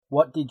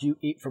What did you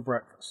eat for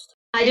breakfast?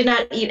 I did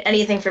not eat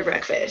anything for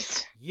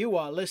breakfast. You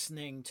are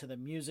listening to the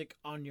Music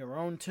on Your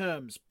Own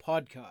Terms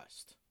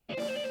podcast.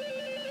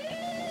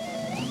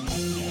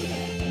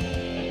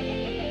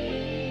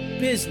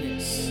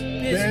 Business,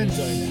 interviews,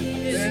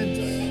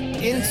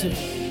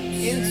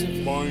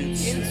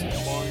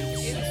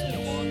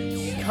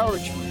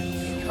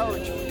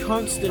 encouragement,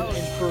 constant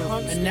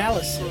improvement,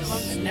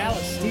 analysis,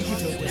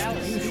 digital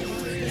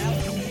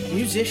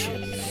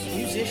distribution,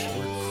 musicians,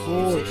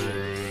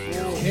 recording,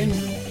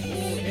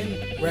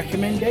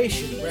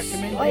 recommendation,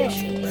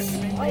 promotion,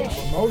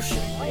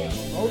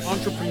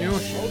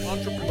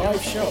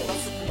 entrepreneurship,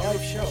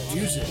 live shows,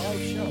 music,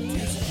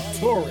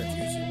 touring,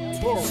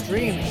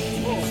 streaming,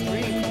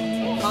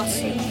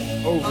 hustling,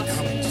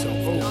 overcoming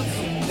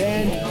self-overcoming,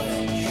 band,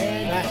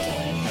 battle,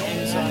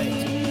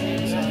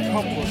 anxiety,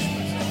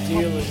 accomplishment,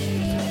 dealing with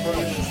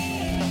depression.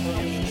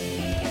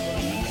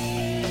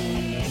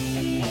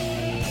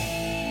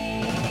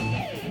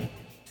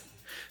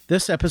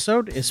 This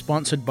episode is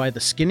sponsored by the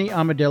Skinny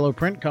Armadillo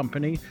Print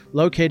Company,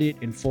 located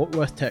in Fort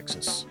Worth,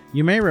 Texas.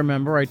 You may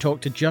remember I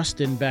talked to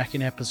Justin back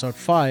in episode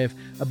 5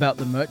 about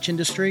the merch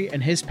industry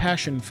and his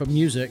passion for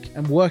music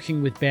and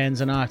working with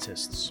bands and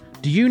artists.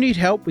 Do you need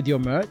help with your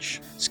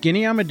merch?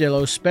 Skinny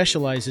Armadillo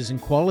specializes in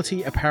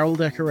quality apparel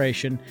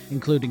decoration,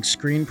 including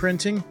screen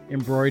printing,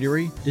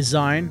 embroidery,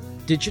 design,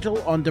 digital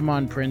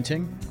on-demand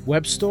printing,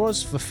 web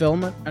stores,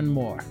 fulfillment, and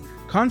more.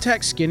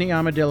 Contact Skinny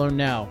Armadillo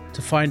now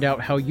to find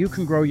out how you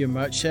can grow your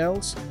merch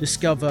sales,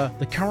 discover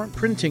the current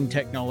printing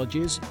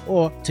technologies,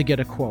 or to get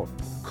a quote.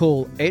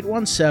 Call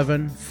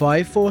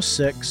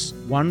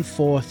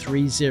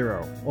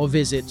 817-546-1430 or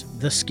visit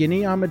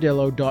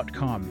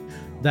theskinnyarmadillo.com.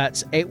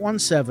 That's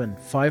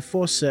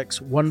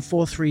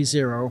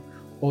 817-546-1430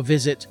 or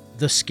visit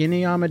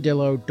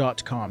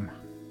theskinnyarmadillo.com.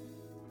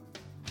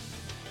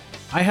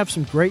 I have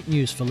some great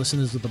news for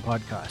listeners of the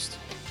podcast.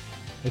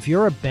 If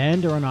you're a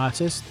band or an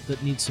artist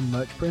that needs some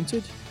merch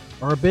printed,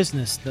 or a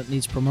business that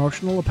needs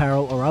promotional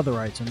apparel or other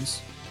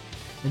items,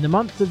 in the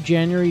month of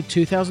January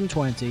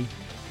 2020,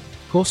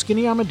 call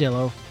Skinny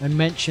Armadillo and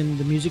mention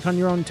the Music on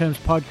Your Own Terms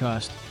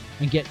podcast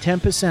and get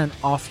 10%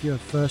 off your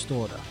first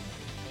order.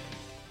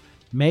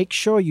 Make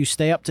sure you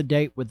stay up to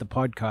date with the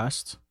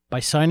podcast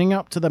by signing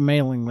up to the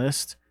mailing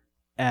list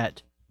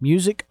at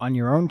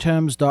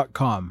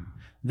musiconyourownterms.com.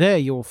 There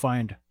you will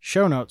find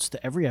show notes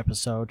to every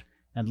episode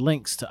and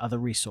links to other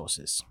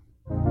resources.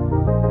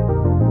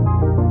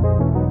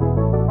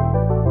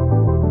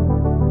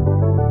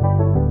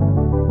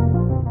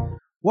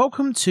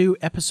 Welcome to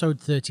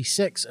episode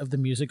 36 of the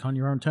Music on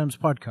Your Own Terms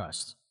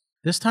podcast.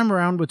 This time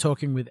around, we're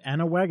talking with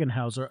Anna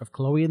Wagenhauser of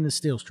Chloe and the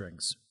Steel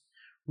Strings.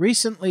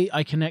 Recently,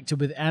 I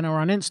connected with Anna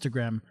on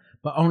Instagram,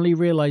 but only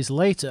realized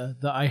later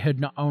that I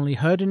had not only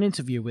heard an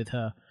interview with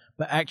her,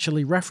 but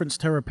actually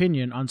referenced her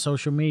opinion on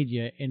social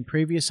media in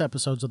previous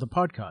episodes of the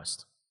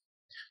podcast.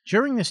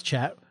 During this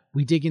chat,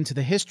 we dig into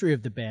the history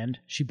of the band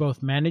she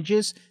both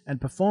manages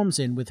and performs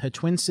in with her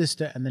twin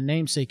sister and the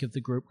namesake of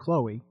the group,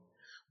 Chloe,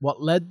 what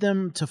led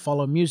them to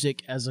follow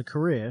music as a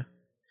career,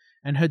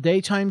 and her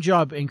daytime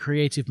job in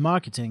creative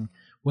marketing,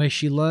 where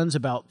she learns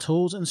about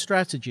tools and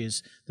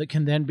strategies that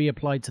can then be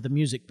applied to the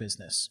music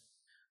business.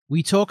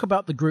 We talk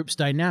about the group's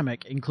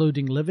dynamic,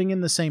 including living in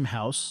the same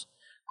house,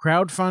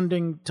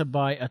 crowdfunding to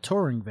buy a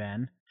touring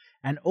van,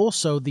 and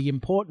also the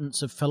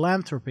importance of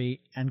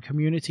philanthropy and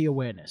community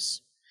awareness.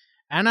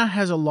 Anna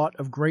has a lot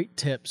of great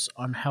tips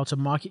on how to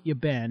market your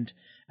band,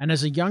 and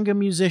as a younger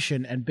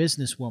musician and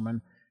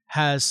businesswoman,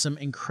 has some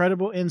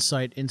incredible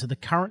insight into the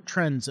current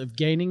trends of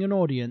gaining an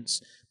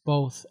audience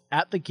both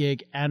at the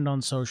gig and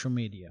on social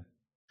media.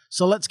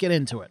 So let's get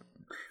into it.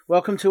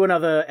 Welcome to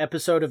another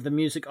episode of the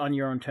Music on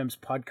Your Own Terms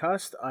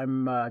podcast.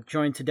 I'm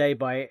joined today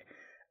by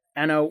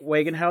Anna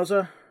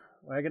Wagenhauser.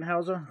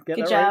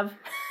 Good job.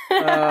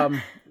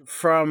 Right?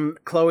 From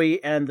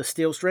Chloe and the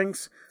Steel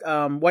Strings.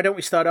 Why don't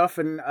we start off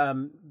and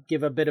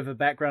give a bit of a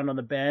background on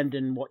the band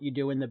and what you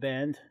do in the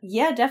band?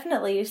 Yeah,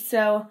 definitely.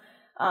 So,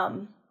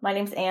 my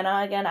name's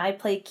Anna. Again, I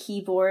play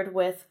keyboard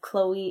with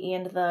Chloe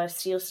and the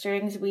Steel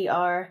Strings. We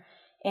are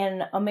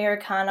an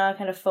Americana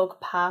kind of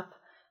folk pop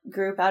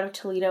group out of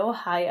Toledo,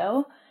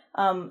 Ohio.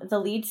 The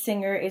lead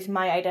singer is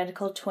my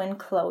identical twin,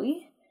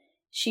 Chloe.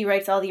 She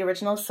writes all the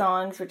original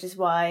songs, which is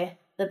why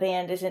the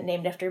band isn't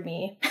named after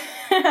me.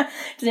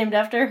 It's named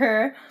after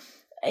her.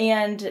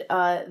 And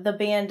the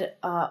band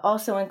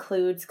also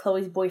includes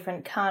Chloe's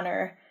boyfriend,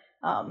 Connor,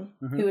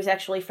 who is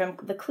actually from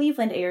the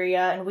Cleveland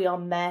area, and we all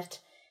met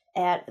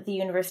at the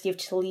University of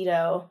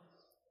Toledo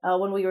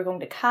when we were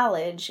going to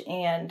college,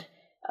 and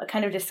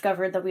kind of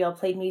discovered that we all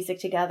played music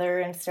together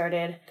and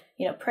started,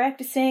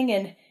 practicing,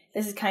 and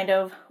this is kind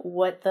of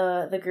what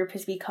the group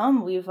has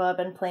become. We've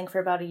been playing for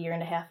about a year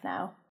and a half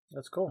now.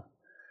 That's cool.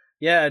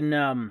 Yeah,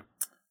 and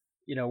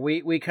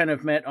we kind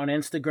of met on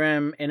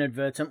Instagram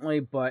inadvertently,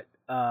 but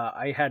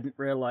I hadn't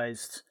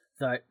realized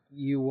that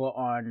you were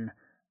on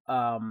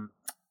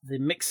the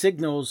Mixed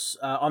Signals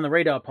on the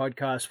Radar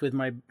podcast with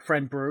my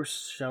friend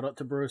Bruce. Shout out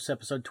to Bruce,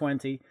 episode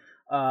 20.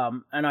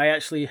 And I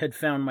actually had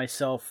found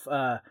myself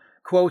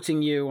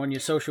quoting you on your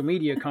social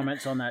media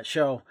comments on that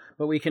show,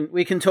 but we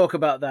can talk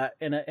about that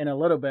in a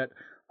little bit.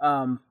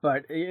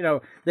 But you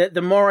know, the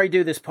more I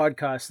do this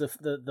podcast,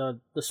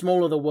 the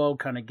smaller the world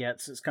kind of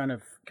gets. It's kind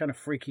of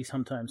freaky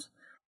sometimes.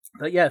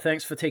 But yeah,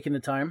 thanks for taking the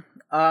time.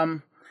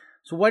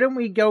 So why don't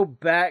we go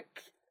back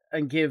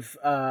and give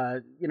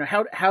you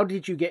know, how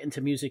did you get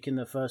into music in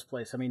the first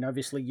place? I mean,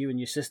 obviously you and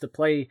your sister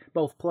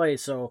both play,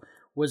 so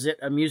was it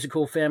a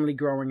musical family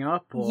growing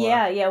up? Or?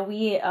 Yeah,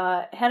 we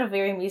had a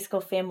very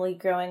musical family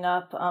growing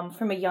up.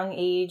 From a young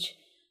age,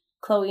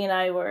 Chloe and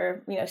I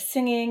were, you know,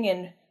 singing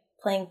and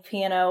playing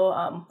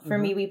piano. For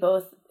me, we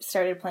both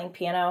started playing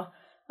piano.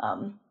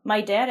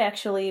 My dad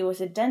actually was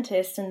a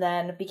dentist and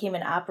then became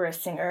an opera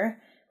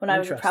singer when I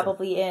was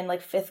probably in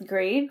like 5th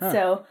grade. Huh.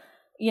 So,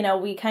 you know,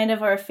 we kind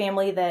of are a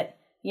family that,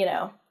 you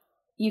know,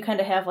 you kind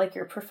of have like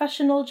your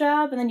professional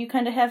job and then you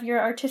kind of have your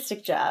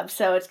artistic job.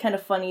 So it's kind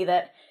of funny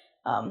that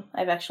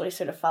I've actually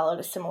sort of followed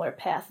a similar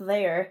path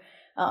there.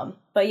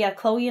 But yeah,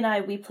 Chloe and I,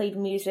 we played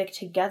music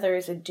together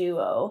as a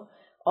duo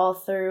all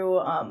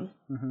through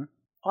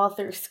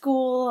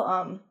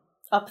school,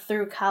 up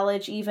through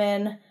college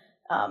even.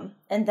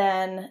 And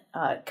then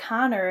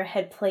Connor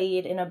had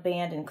played in a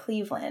band in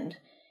Cleveland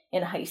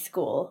in high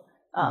school.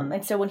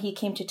 And so when he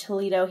came to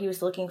Toledo, he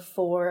was looking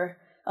for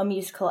a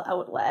musical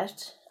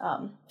outlet.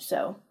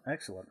 So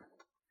excellent.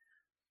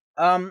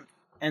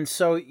 And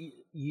so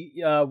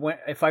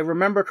if I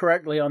remember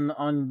correctly,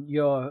 on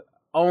your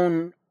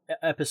own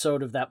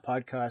episode of that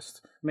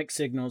podcast, Mixed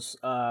Signals,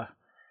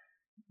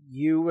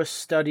 you were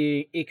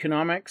studying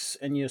economics,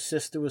 and your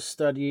sister was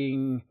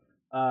studying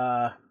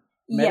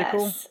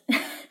medical. Yes.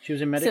 She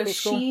was in medical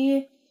school. So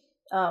she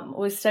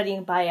was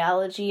studying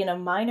biology and a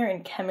minor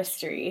in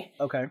chemistry.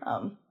 Okay.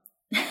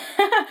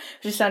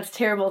 Which sounds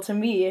terrible to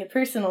me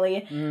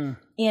personally.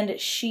 And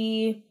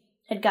she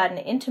had gotten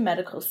into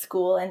medical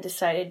school and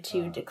decided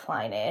to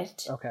decline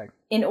it. Okay.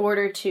 In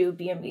order to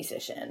be a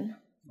musician.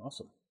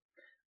 Awesome.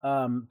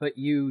 But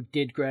you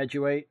did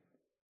graduate?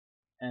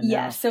 And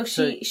yes, so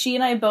she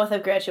and I both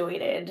have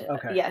graduated.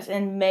 Okay. Yes,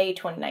 in May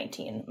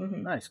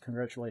 2019. Nice,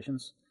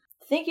 congratulations.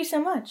 Thank you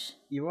so much.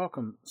 You're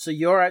welcome. So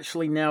you're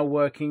actually now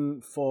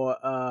working for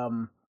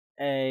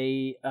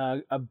a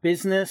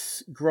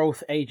business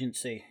growth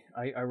agency.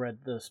 I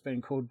read the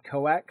spin called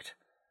Coact.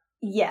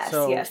 Yes.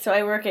 So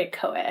I work at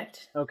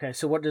Coact. Okay,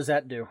 so what does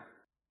that do?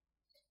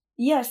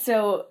 Yeah,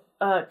 so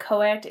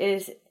Coact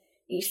is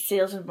a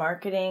sales and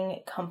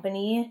marketing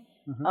company.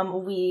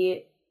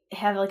 We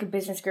have like a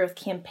business growth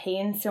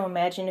campaign. So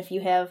imagine if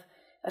you have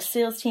a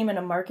sales team and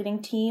a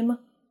marketing team,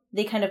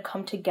 they kind of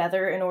come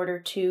together in order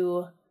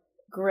to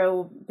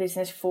grow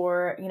business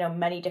for, you know,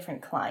 many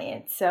different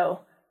clients. So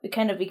we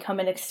kind of become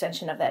an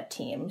extension of that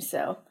team.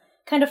 So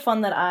kind of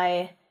fun that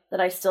I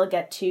still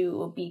get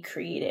to be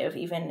creative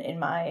even in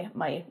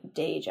my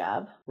day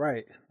job.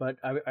 Right, but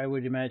I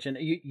would imagine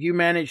you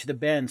manage the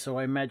band, so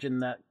I imagine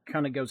that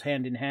kind of goes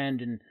hand in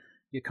hand, and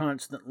you're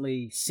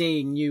constantly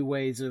seeing new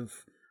ways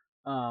of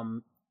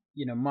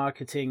you know,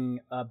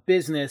 marketing a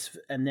business,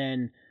 and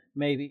then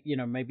maybe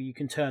you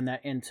can turn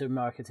that into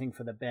marketing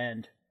for the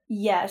band.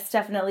 Yes,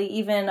 definitely.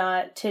 Even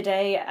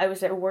today I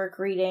was at work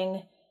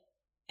reading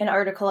an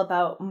article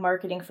about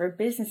marketing for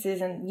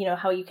businesses and, you know,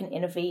 how you can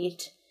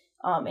innovate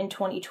in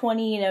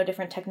 2020, you know,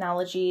 different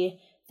technology,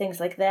 things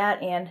like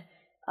that. And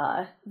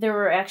there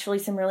were actually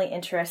some really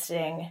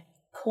interesting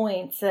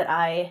points that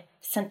I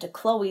sent to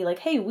Chloe, like,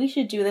 hey, we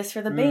should do this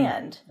for the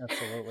band.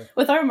 Absolutely.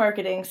 With our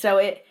marketing. So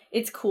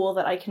it's cool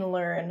that I can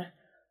learn,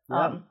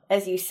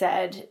 as you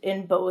said,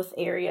 in both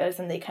areas,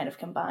 and they kind of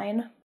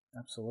combine.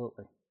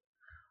 Absolutely.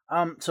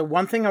 So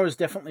one thing I was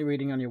definitely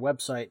reading on your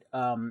website,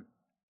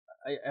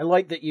 I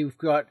like that you've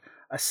got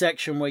a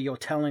section where you're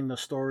telling the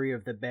story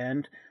of the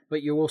band,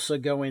 but you also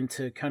go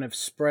into kind of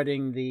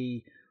spreading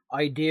the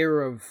idea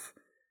of,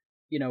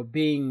 you know,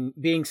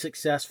 being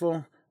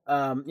successful.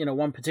 You know,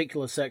 one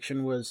particular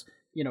section was,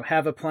 you know,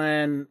 have a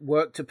plan,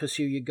 work to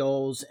pursue your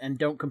goals, and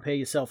don't compare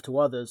yourself to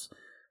others.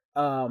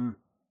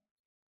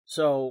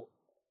 So,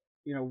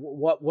 you know,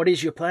 what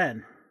is your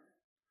plan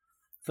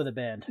for the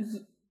band?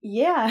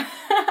 Yeah.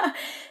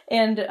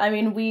 And I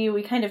mean,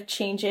 we kind of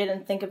change it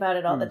and think about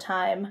it all the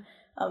time.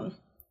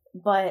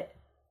 But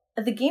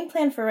the game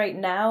plan for right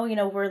now, you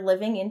know, we're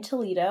living in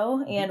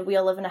Toledo and we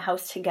all live in a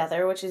house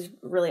together, which is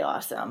really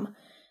awesome.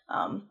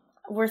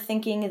 We're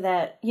thinking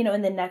that, you know,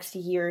 in the next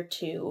year or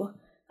two,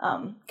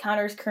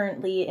 Connor's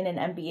currently in an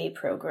MBA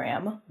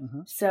program.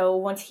 So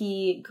once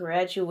he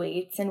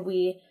graduates and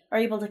we are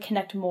able to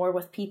connect more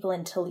with people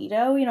in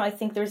Toledo, you know, I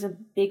think there's a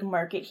big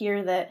market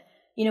here that,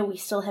 you know, we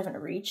still haven't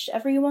reached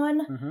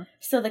everyone.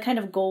 So the kind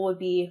of goal would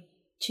be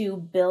to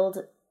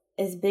build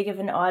as big of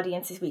an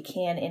audience as we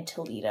can in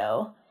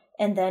Toledo,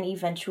 and then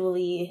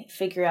eventually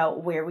figure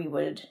out where we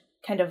would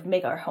kind of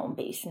make our home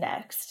base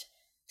next.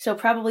 So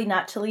probably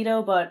not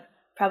Toledo, but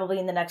probably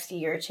in the next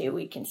year or two,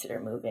 we'd consider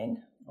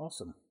moving.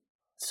 Awesome.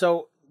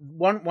 So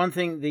one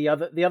thing, the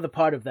other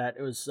part of that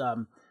was,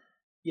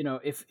 you know,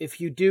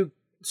 if you do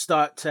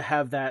start to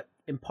have that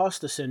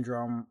imposter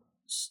syndrome,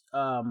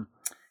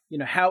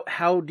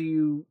 how do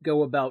you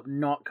go about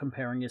not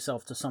comparing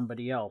yourself to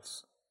somebody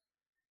else?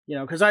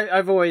 Because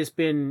I've always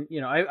been,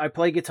 I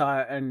play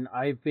guitar, and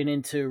I've been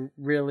into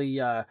really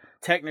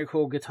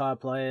technical guitar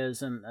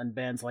players and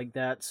bands like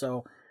that.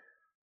 So,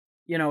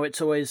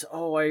 it's always,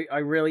 I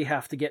really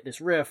have to get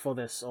this riff or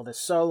this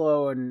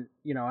solo, and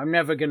I'm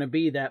never going to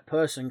be that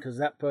person because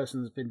that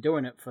person's been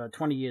doing it for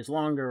 20 years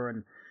longer.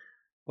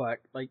 But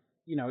like,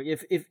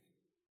 if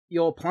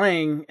you're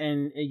playing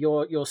and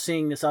you're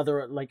seeing this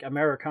other like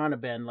Americana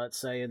band,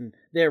 let's say, and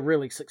they're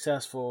really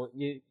successful,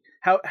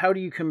 how do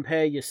you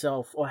compare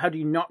yourself, or how do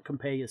you not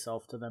compare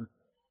yourself to them?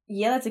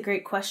 Yeah, that's a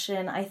great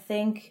question. I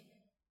think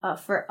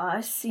for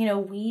us,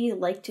 we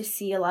like to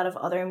see a lot of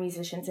other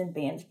musicians and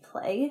bands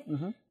play.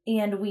 Mm-hmm.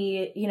 And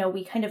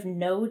we kind of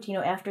note,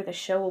 after the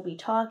show we'll be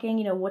talking,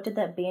 what did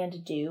that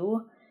band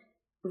do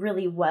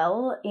really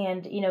well?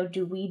 And,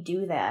 do we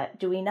do that?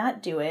 Do we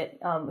not do it?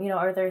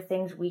 Are there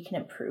things we can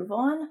improve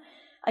on?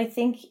 I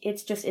think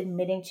it's just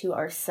admitting to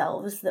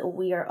ourselves that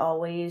we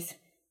always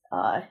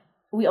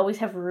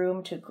have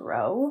room to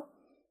grow,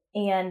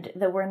 and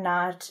that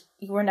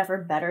we're never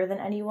better than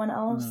anyone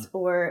else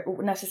or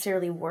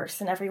necessarily worse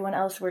than everyone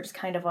else. We're just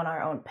kind of on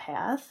our own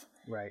path.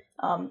 Right.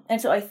 And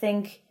so I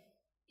think,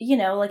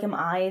 am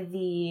I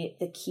the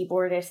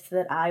keyboardist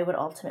that I would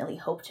ultimately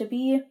hope to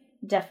be?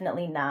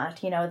 Definitely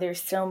not.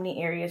 There's so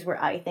many areas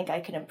where I think I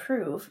can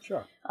improve.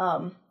 Sure.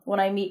 When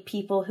I meet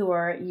people who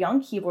are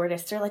young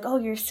keyboardists, they're like, "Oh,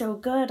 you're so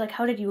good. Like,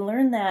 how did you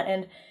learn that?"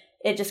 And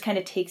it just kind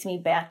of takes me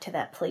back to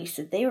that place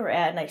that they were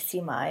at, and I see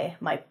my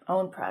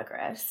own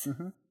progress.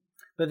 Mm-hmm.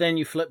 But then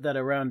you flip that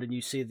around and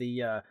you see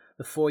the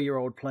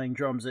 4-year-old playing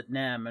drums at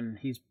NAMM, and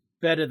he's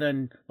better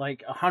than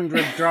like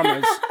 100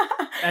 drummers,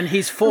 and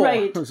he's 4.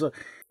 Right. So,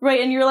 right,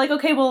 and you're like,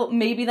 okay, well,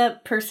 maybe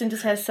that person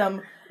just has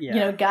some,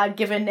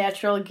 God-given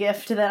natural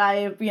gift that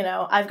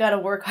I've got to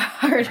work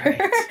harder,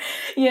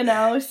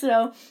 right.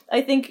 So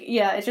I think,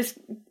 it's just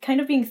kind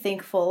of being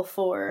thankful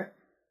for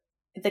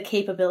the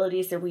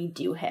capabilities that we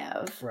do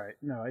have. Right,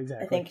 no,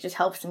 exactly. I think it just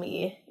helps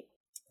me.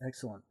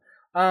 Excellent.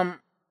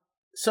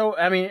 So,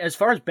 I mean, as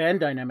far as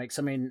band dynamics,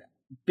 I mean,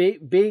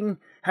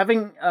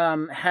 having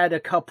had a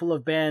couple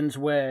of bands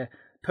where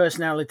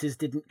personalities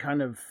didn't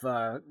kind of,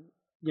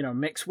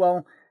 mix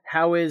well,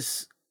 how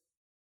is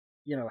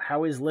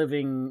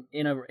living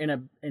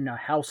in a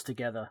house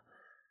together?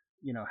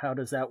 How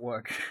does that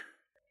work?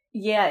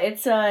 Yeah,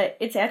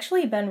 it's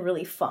actually been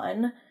really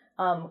fun.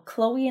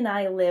 Chloe and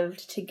I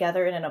lived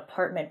together in an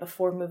apartment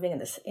before moving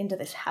into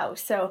this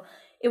house, so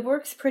it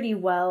works pretty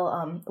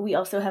well. We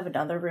also have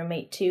another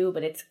roommate too,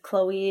 but it's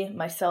Chloe,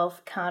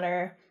 myself,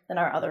 Connor, and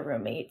our other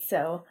roommate.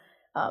 So,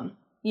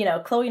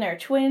 Chloe and I are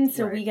twins,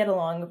 so we get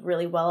along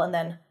really well. And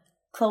then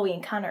Chloe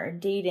and Connor are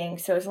dating,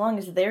 so as long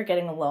as they're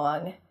getting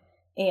along,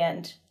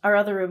 and our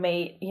other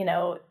roommate,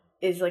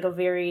 is like a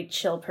very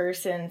chill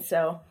person,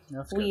 so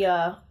we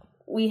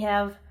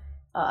have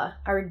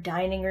our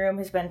dining room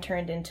has been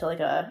turned into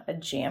like a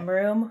jam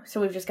room. So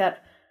we've just got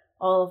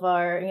all of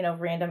our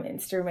random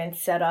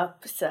instruments set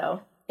up.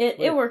 So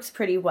it works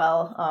pretty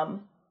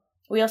well.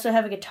 We also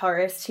have a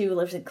guitarist who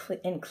lives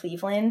in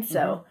Cleveland,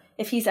 so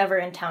if he's ever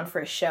in town for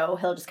a show,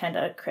 he'll just kind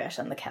of crash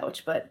on the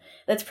couch. But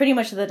that's pretty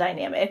much the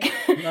dynamic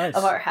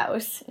of our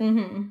house.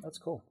 Mm-hmm. That's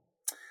cool.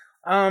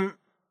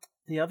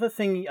 The other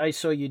thing I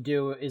saw you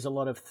do is a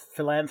lot of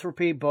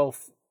philanthropy,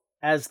 both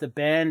as the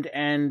band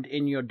and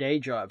in your day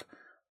job.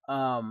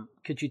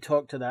 Could you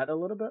talk to that a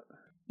little bit?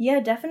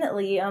 Yeah,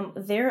 definitely.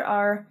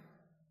 There's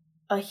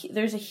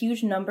a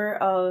huge number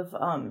of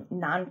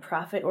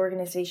nonprofit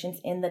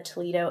organizations in the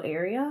Toledo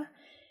area,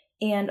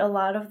 and a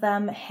lot of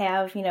them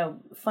have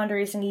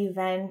fundraising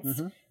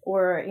events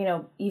or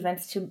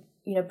events to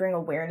bring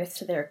awareness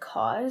to their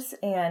cause.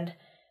 And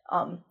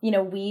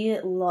we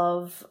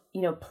love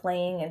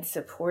playing and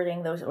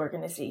supporting those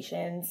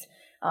organizations.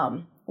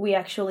 We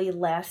actually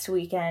last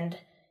weekend,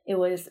 it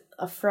was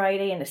a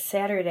Friday and a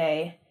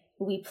Saturday,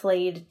 we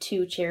played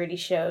 2 charity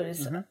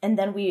shows, and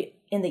then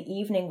in the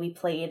evening we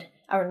played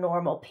our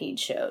normal paid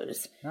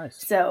shows.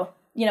 Nice. So,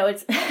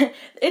 it's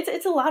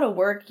it's a lot of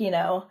work,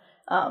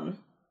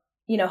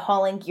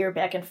 hauling gear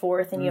back and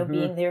forth and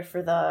being there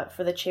for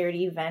the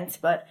charity events,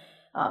 but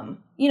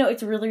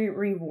it's really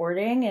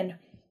rewarding. And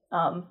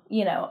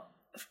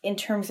in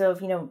terms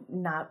of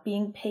not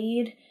being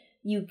paid,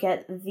 you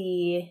get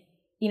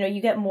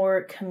you get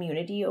more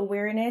community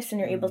awareness, and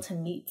you're able to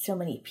meet so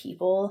many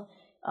people.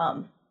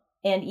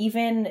 And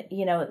even,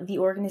 the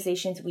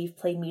organizations we've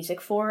played music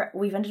for,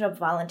 we've ended up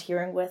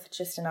volunteering with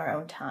just in our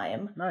own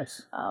time.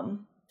 Nice.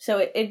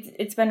 So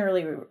it's been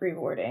really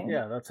rewarding.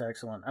 Yeah, that's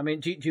excellent. I mean,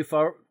 do you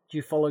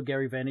follow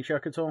Gary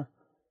Vaynerchuk at all?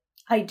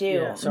 I do.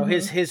 Yeah. So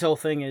his whole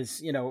thing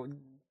is,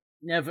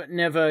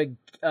 never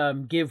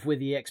give with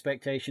the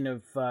expectation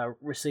of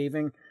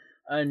receiving,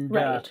 and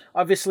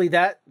obviously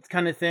that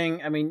kind of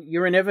thing. I mean,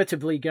 you're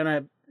inevitably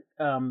gonna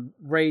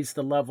raise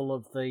the level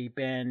of the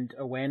band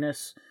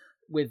awareness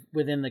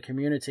within the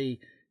community,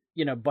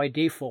 by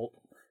default,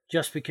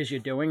 just because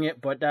you're doing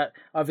it. But that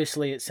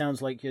obviously, it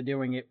sounds like you're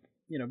doing it,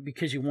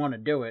 because you want to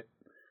do it,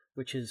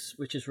 which is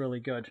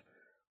really good.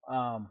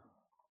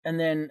 And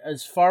then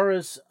as far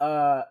as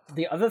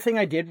the other thing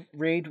I did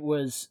read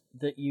was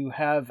that you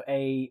have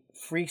a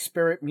Free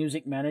Spirit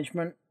Music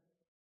Management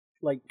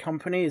like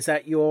company. Is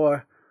that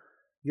your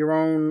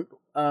own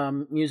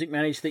music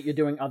managed that you're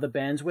doing other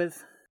bands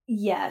with?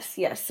 Yes,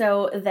 yes.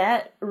 So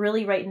that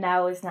really right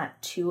now is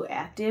not too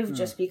active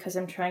just because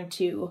I'm trying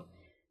to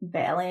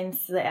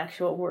balance the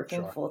actual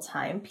working Sure.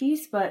 full-time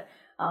piece. But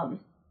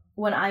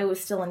when I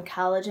was still in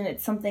college, and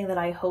it's something that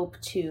I hope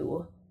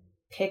to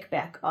pick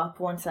back up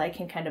once I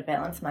can kind of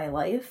balance my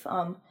life.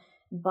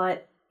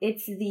 But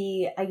it's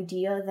the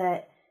idea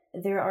that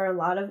there are a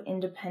lot of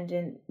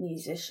independent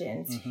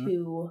musicians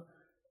who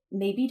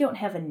maybe don't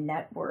have a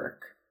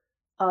network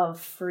of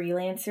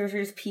freelancers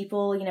or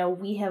people. You know,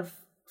 we have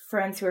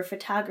friends who are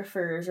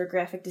photographers or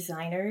graphic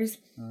designers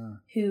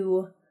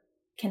who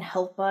can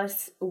help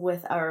us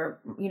with our,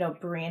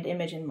 brand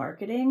image and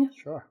marketing.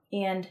 Sure.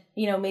 And,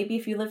 maybe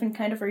if you live in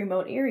kind of a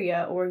remote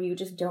area or you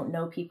just don't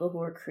know people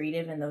who are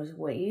creative in those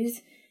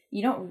ways,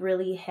 you don't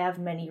really have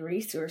many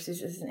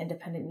resources as an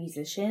independent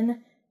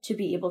musician to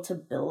be able to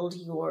build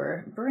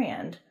your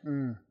brand.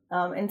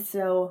 And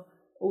so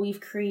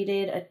we've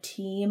created a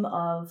team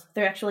of,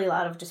 they're actually a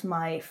lot of just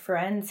my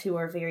friends who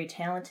are very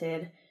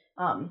talented,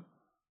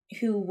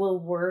 who will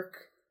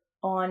work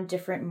on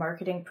different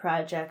marketing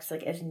projects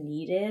like as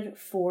needed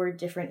for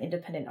different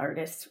independent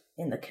artists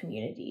in the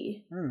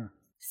community.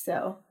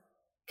 So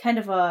kind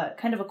of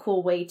a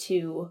cool way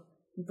to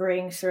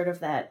bring sort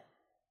of that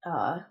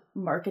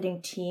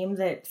marketing team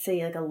that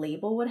say like a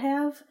label would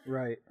have.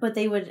 Right. But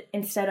they would,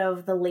 instead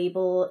of the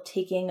label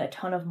taking a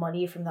ton of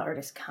money from the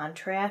artist's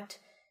contract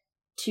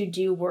to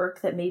do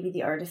work that maybe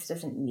the artist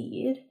doesn't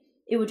need,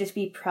 it would just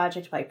be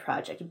project by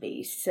project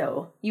based.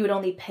 So you would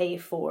only pay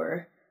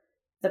for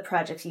the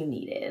projects you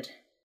needed.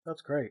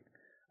 That's great.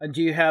 And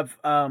do you have,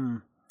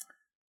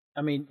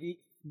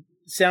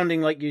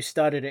 sounding like you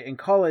started it in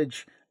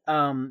college,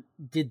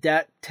 did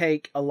that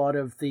take a lot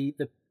of the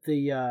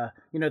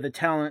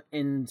talent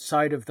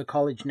inside of the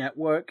college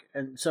network?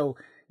 And so,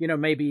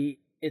 maybe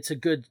it's a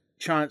good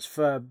chance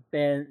for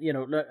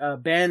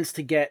bands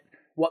to get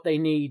what they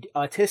need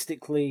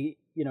artistically,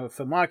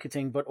 for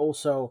marketing, but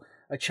also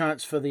a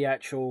chance for the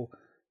actual,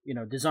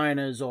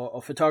 designers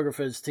or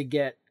photographers to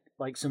get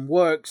like some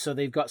work, so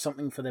they've got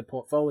something for their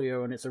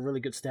portfolio, and it's a really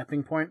good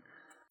stepping point.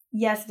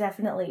 Yes,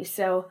 definitely.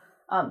 So,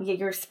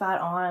 you're spot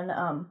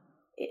on.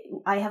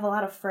 I have a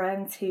lot of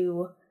friends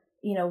who,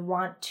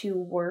 want to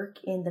work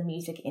in the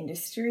music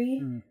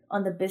industry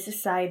on the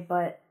business side,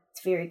 but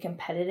it's very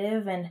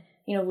competitive. And,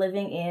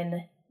 living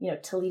in,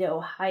 Toledo,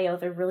 Ohio,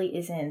 there really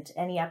isn't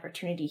any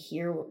opportunity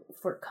here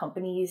for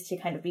companies to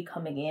kind of be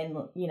coming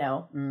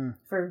in,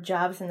 for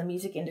jobs in the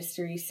music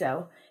industry.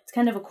 So it's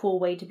kind of a cool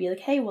way to be like,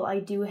 hey, well, I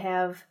do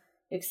have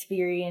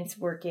experience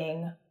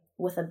working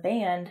with a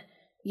band,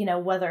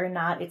 whether or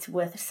not it's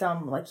with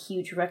some like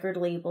huge record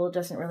label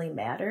doesn't really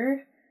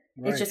matter.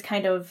 Right. It's just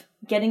kind of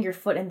getting your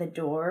foot in the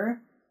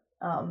door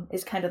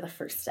is kind of the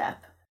first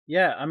step.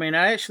 Yeah, I mean,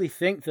 I actually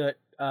think that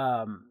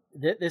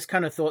this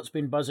kind of thought's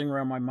been buzzing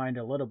around my mind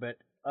a little bit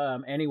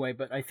anyway,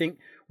 but I think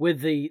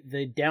with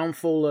the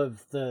downfall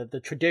of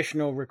the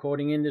traditional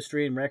recording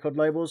industry and record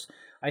labels,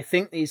 I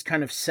think these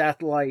kind of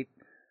satellite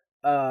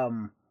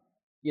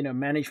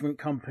management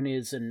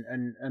companies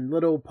and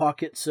little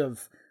pockets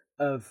of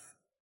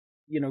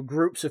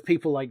groups of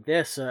people like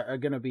this are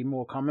going to be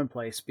more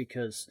commonplace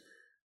because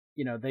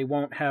they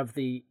won't have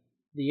the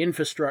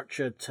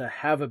infrastructure to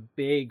have a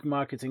big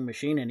marketing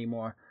machine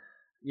anymore.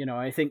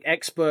 I think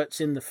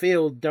experts in the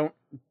field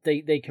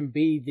they can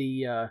be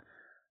the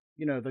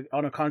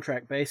on a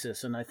contract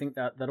basis, and I think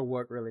that'll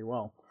work really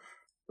well.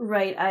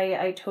 Right,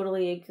 I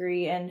totally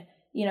agree. And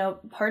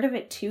part of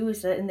it too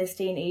is that in this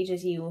day and age,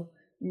 as you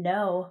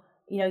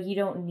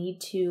don't need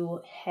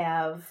to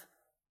have,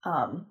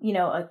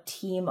 a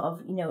team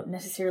of,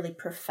 necessarily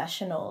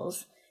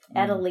professionals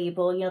at a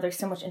label. There's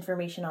so much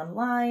information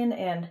online,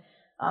 and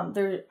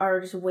there are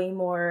just way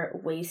more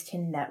ways to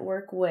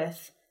network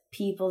with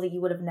people that you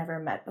would have never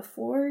met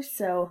before.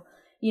 So,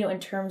 in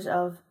terms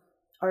of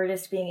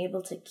artists being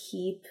able to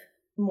keep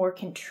more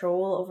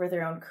control over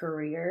their own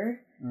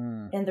career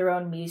and their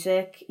own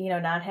music,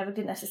 not having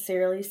to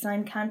necessarily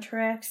sign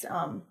contracts,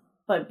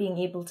 but being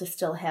able to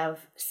still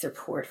have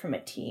support from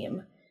a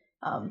team.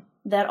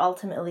 That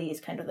ultimately is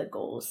kind of the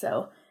goal.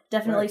 So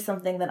definitely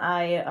something that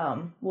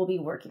I will be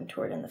working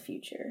toward in the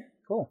future.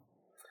 Cool.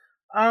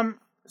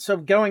 So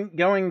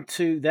going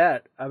to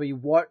that, I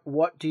mean,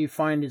 what do you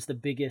find is the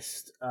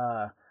biggest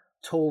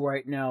tool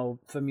right now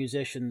for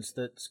musicians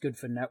that's good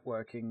for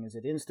networking? Is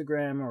it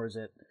Instagram, or is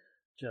it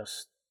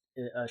just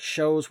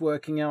shows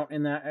working out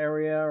in that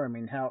area? I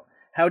mean,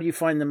 how do you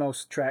find the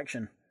most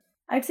traction?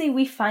 I'd say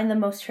we find the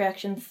most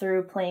traction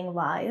through playing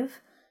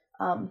live.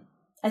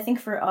 I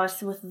think for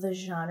us, with the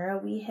genre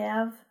we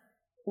have,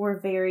 we're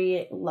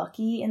very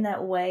lucky in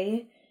that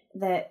way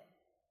that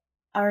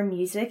our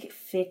music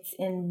fits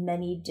in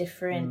many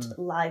different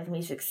live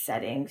music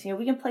settings.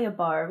 We can play a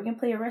bar, we can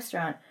play a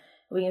restaurant,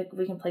 we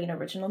can play an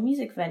original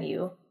music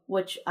venue,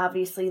 which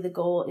obviously the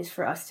goal is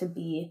for us to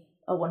be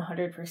a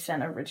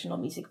 100% original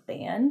music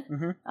band.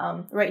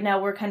 Mm-hmm. Right now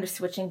we're kind of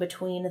switching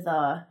between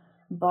the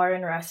bar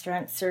and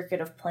restaurant circuit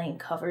of playing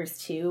covers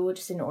too,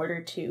 just in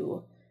order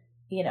to,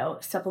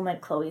 supplement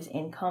Chloe's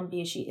income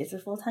because she is a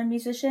full-time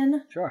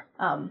musician. Sure.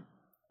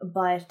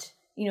 But,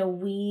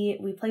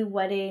 we play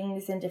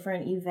weddings and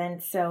different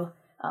events. So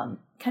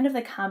kind of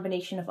the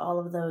combination of all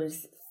of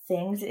those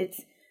things,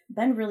 it's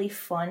been really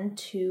fun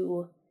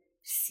to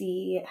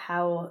see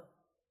how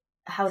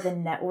the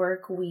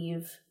network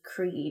we've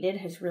created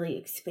has really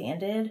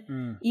expanded.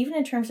 Even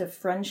in terms of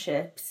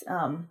friendships,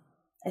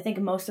 I think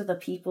most of the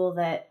people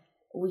that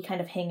we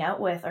kind of hang out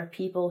with are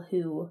people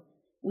who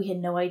we had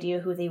no idea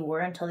who they were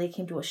until they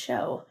came to a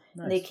show.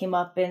 Nice. And they came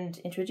up and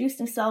introduced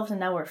themselves, and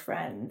now we're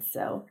friends.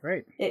 So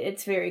great.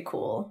 It's very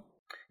cool.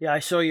 Yeah, I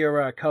saw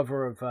your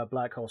cover of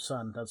Black Hole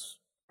Sun. That's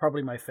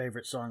probably my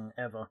favorite song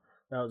ever.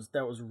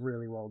 That was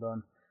really well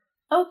done.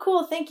 Oh,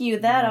 cool! Thank you.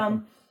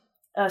 That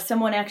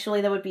someone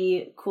actually that would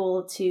be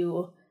cool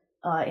to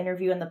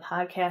interview in the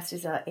podcast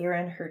is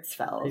Aaron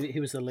Hertzfeld. He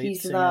was the lead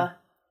singer.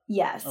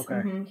 Yes. Okay.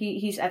 Mm-hmm.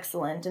 He's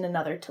excellent in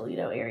another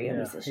Toledo area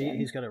musician.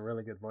 He's got a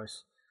really good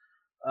voice.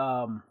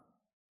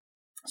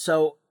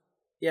 So,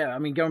 yeah, I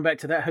mean, going back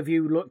to that, have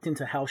you looked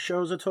into house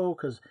shows at all?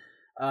 Because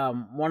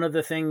one of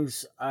the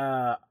things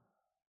I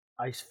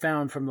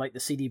found from like the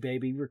CD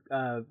Baby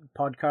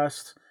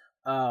podcast,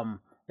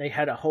 they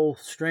had a whole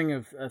string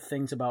of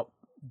things about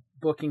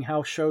booking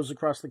house shows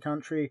across the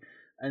country,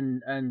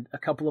 and a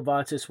couple of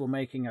artists were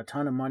making a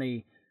ton of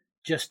money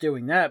just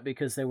doing that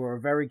because they were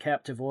a very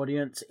captive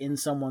audience in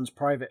someone's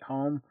private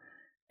home,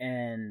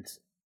 and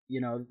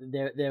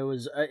there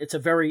was it's a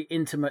very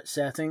intimate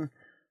setting,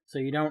 so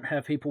you don't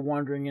have people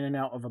wandering in and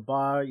out of a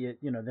bar.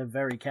 They're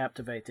very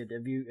captivated.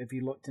 Have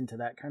you looked into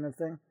that kind of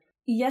thing?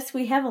 Yes,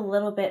 we have a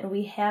little bit, and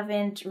we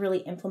haven't really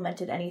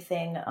implemented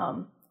anything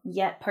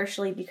yet,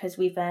 partially because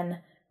we've been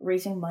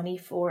raising money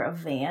for a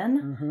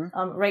van.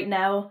 Mm-hmm. Right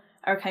now,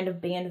 our kind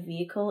of band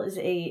vehicle is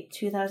a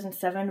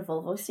 2007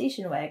 Volvo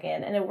station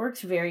wagon, and it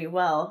works very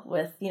well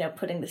with,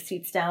 putting the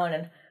seats down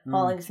and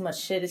hauling as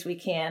much shit as we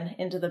can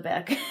into the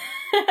back.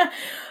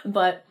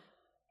 But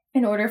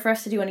in order for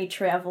us to do any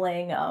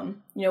traveling,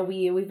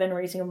 we've been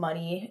raising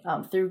money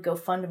through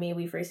GoFundMe.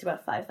 We've raised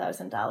about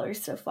 $5,000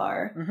 so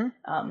far.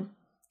 Mm-hmm.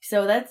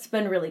 So that's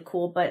been really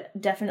cool, but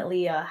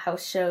definitely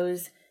house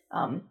shows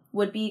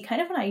would be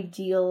kind of an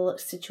ideal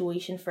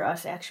situation for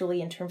us,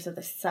 actually, in terms of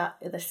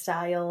the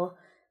style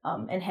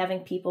and having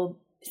people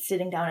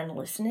sitting down and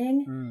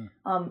listening.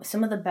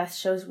 Some of the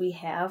best shows we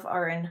have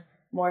are in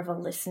more of a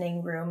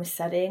listening room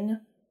setting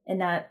and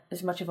not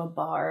as much of a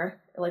bar,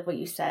 like what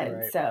you said.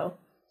 Right. So,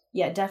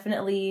 yeah,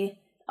 definitely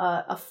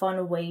a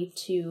fun way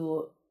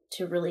to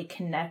really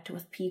connect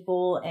with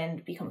people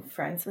and become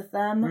friends with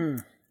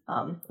them.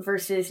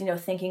 Versus,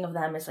 thinking of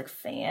them as like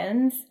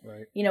fans.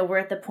 Right. We're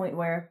at the point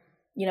where,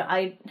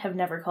 I have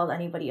never called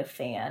anybody a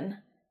fan.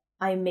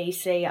 I may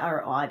say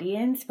our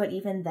audience, but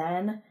even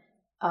then,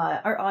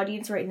 our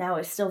audience right now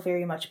is still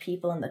very much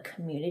people in the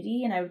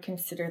community, and I would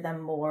consider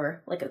them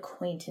more like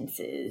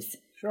acquaintances.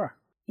 Sure.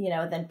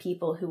 Than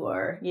people who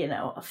are,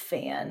 a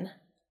fan.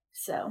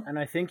 So. And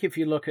I think if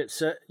you look at,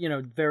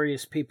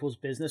 various people's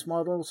business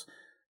models,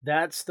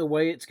 that's the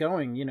way it's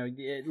going.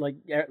 Like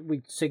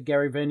we said,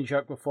 Gary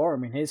Vaynerchuk before. I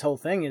mean, his whole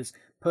thing is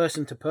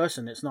person to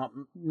person. It's not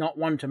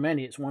one to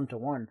many. It's one to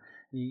one.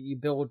 You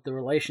build the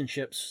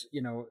relationships,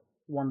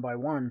 one by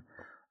one.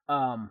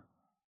 But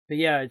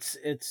yeah,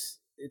 it's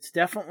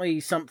definitely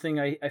something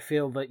I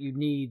feel that you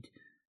need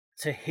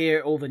to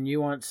hear all the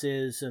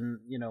nuances, and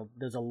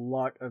there's a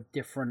lot of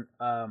different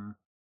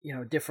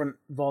different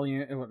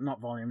not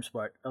volumes,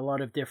 but a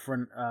lot of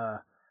different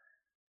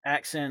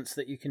accents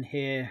that you can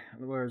hear,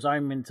 whereas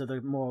I'm into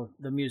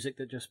the music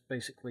that just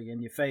basically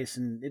in your face,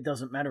 and it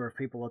doesn't matter if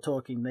people are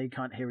talking, they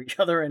can't hear each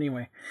other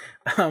anyway.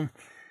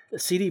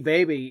 CD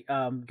Baby,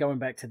 going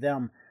back to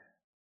them,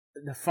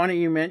 the funny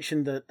you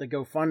mentioned the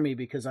GoFundMe,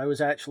 because I was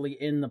actually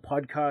in the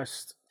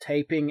podcast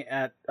taping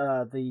at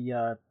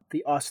the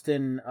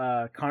Austin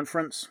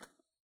conference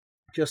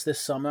just this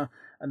summer,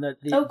 and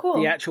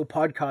the actual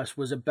podcast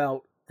was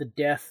about the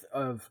death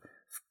of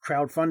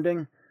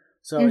crowdfunding.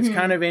 So it's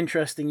kind of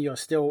interesting you're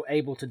still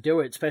able to do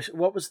it. Especially,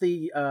 what was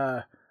the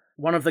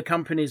one of the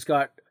companies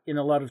got in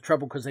a lot of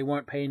trouble because they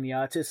weren't paying the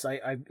artists.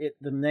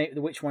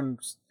 Which one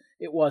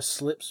it was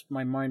slips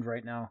my mind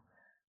right now.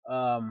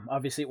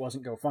 Obviously it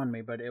wasn't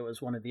GoFundMe, but it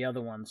was one of the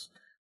other ones.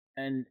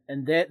 And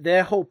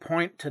their whole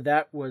point to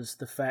that was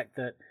the fact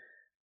that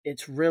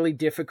it's really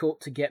difficult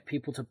to get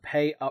people to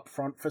pay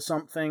upfront for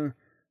something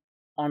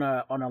on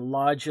a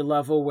larger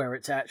level, where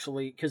it's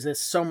actually, because there's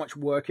so much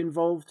work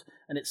involved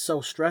and it's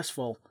so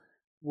stressful.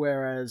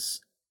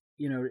 Whereas,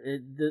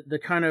 the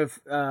kind of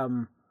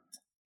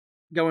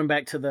going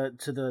back to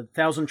the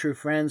 1,000 True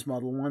Friends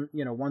model,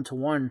 one to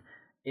one,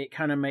 it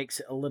kind of makes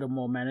it a little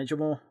more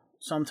manageable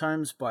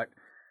sometimes. But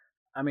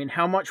I mean,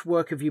 how much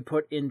work have you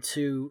put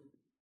into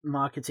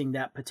marketing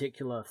that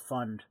particular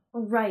fund?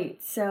 Right.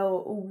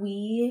 So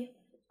we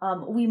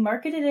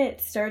marketed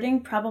it starting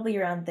probably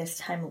around this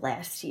time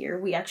last year.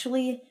 We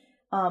actually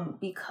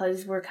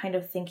because we're kind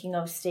of thinking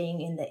of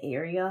staying in the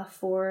area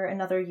for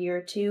another year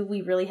or two,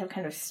 we really have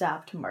kind of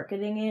stopped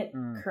marketing it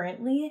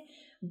currently.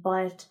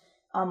 But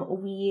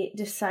we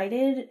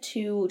decided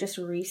to just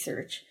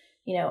research,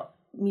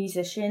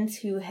 musicians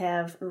who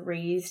have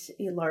raised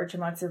large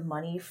amounts of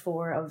money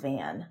for a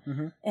van.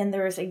 Mm-hmm. And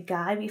there was a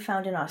guy we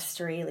found in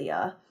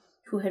Australia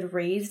who had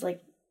raised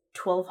like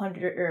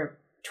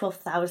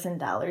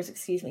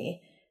 $12,000,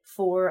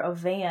 for a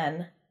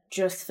van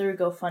just through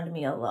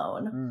GoFundMe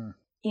alone.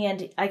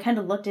 And I kind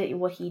of looked at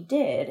what he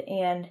did,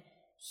 and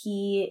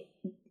he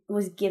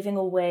was giving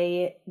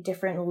away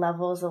different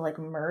levels of like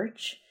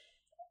merch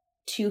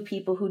to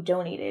people who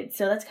donated.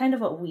 So that's kind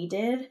of what we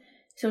did.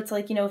 So it's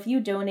like, if you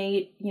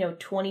donate,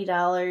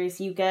 $20,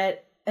 you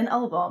get an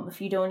album.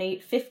 If you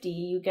donate $50,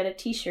 you get a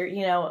t-shirt,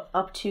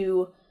 up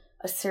to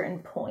a certain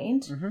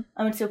point.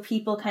 And so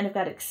people kind of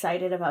got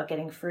excited about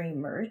getting free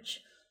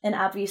merch. And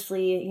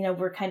obviously,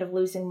 we're kind of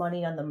losing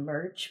money on the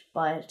merch,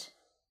 but,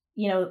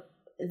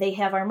 they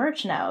have our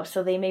merch now,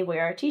 so they may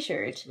wear our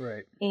t-shirt.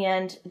 Right.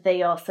 And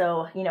they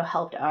also,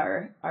 helped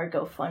our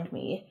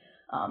GoFundMe.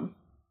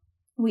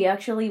 We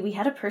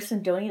had a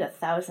person donate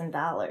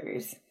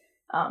 $1,000,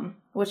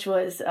 which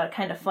was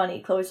kind of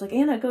funny. Chloe's like,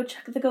 Anna, go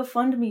check the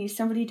GoFundMe.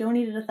 Somebody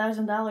donated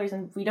 $1,000,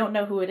 and we don't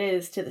know who it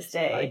is to this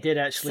day. I did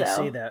actually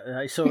see that.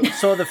 I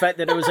saw the fact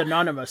that it was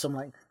anonymous. I'm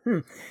like,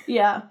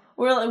 Yeah,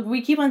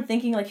 we keep on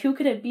thinking like, who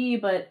could it be?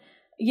 But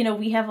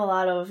we have a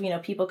lot of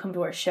people come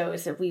to our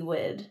shows that we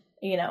would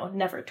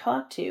never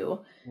talk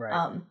to.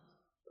 Right.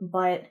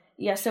 But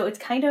yeah, so it's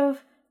kind of,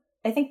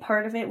 I think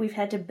part of it, we've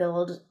had to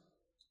build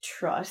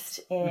trust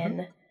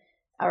in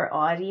our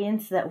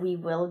audience that we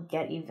will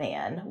get a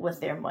van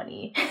with their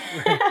money.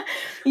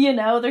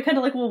 They're kind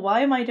of like, well,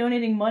 why am I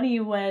donating money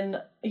when,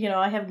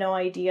 I have no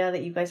idea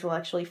that you guys will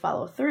actually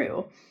follow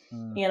through.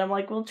 And I'm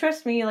like, well,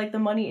 trust me, like the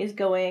money is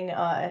going,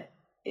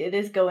 it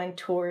is going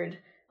toward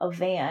a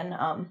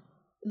van.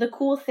 The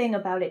cool thing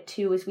about it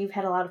too is we've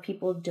had a lot of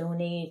people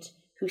donate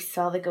who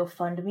saw the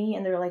GoFundMe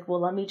and they're like, well,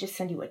 let me just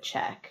send you a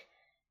check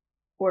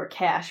or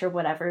cash or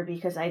whatever,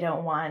 because I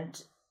don't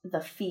want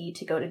the fee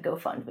to go to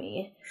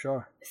GoFundMe.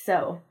 Sure.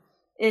 So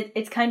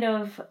it's kind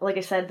of, like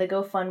I said, the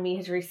GoFundMe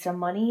has raised some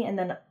money, and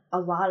then a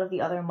lot of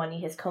the other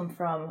money has come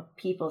from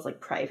people's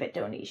like private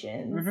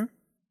donations.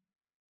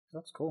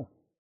 That's cool.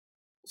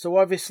 So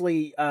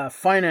obviously,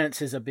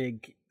 finance is a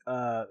big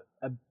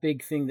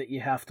thing that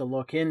you have to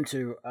look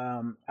into.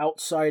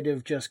 Outside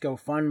of just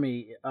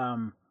GoFundMe,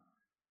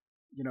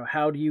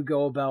 how do you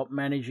go about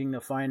managing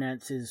the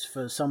finances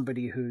for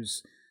somebody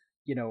who's,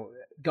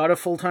 got a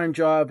full-time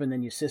job and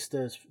then your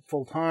sister's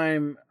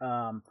full-time?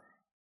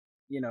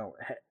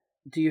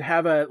 Do you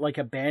have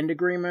a band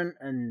agreement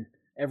and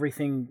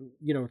everything,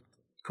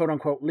 quote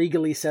unquote,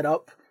 legally set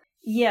up?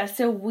 Yeah,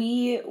 so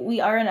we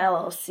are an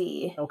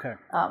LLC. Okay.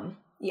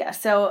 Yeah,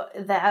 so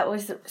that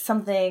was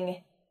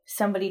something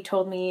somebody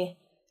told me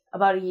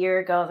about a year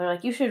ago. They're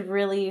like, you should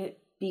really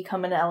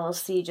become an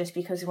LLC, just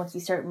because once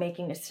you start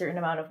making a certain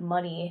amount of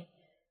money,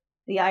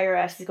 the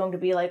IRS is going to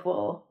be like,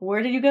 well,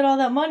 where did you get all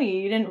that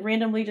money? You didn't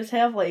randomly just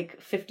have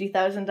like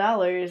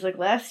 $50,000 like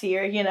last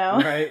year,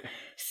 Right.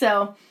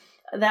 So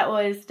that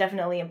was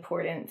definitely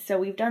important. So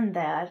we've done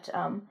that.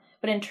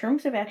 But in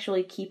terms of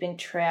actually keeping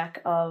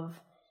track of,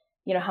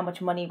 how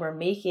much money we're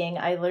making,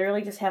 I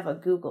literally just have a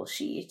Google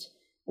sheet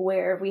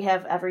where we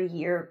have every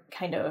year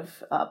kind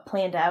of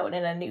planned out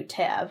in a new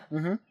tab.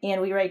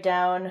 And we write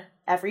down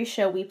every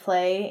show we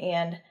play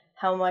and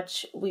how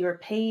much we were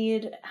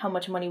paid, how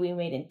much money we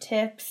made in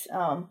tips.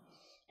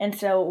 And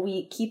so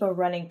we keep a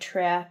running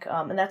track,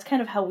 and that's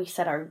kind of how we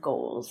set our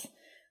goals.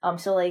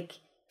 So like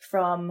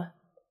from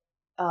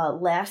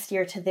last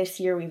year to this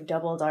year, we've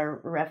doubled our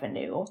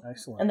revenue.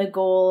 Excellent. And the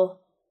goal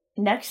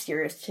next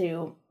year is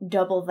to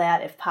double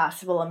that if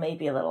possible, and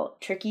maybe a little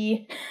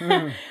tricky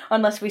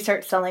unless we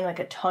start selling like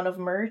a ton of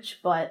merch.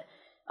 But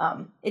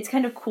it's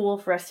kind of cool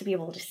for us to be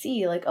able to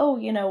see like, oh,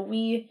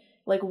 we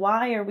like,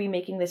 why are we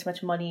making this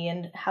much money,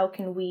 and how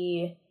can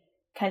we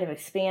kind of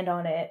expand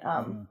on it?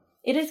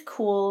 It is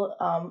cool.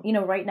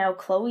 Right now,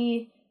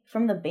 Chloe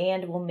from the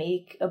band will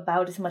make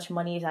about as much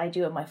money as I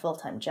do at my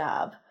full-time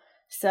job.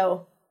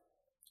 So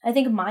I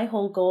think my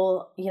whole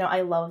goal,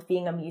 I love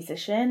being a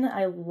musician.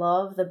 I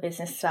love the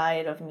business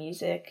side of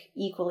music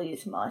equally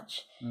as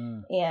much.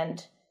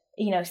 And,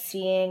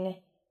 seeing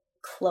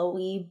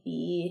Chloe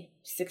be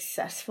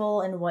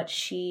successful in what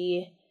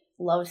she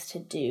loves to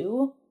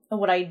do, and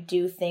what I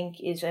do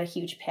think is a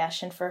huge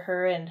passion for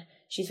her, and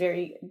she's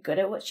very good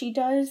at what she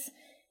does,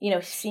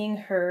 seeing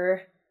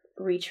her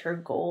reach her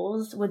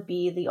goals would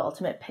be the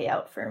ultimate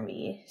payout for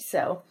me.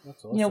 So,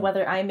 that's awesome.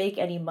 Whether I make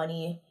any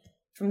money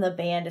from the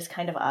band is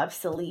kind of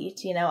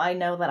obsolete. I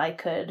know that I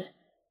could,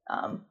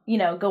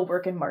 go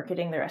work in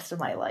marketing the rest of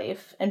my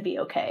life and be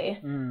okay.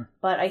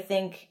 But I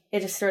think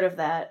it is sort of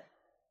that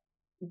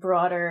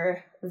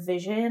broader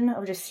vision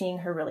of just seeing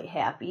her really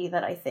happy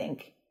that I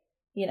think,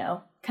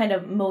 kind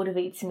of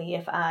motivates me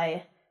if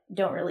I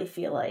don't really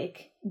feel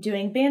like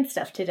doing band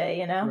stuff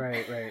today,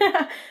 Right.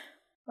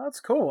 That's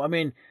cool. I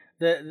mean,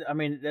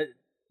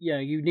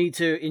 you need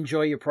to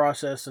enjoy your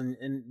process, and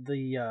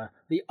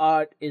the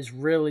art is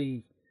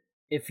really,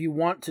 if you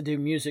want to do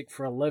music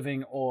for a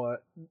living or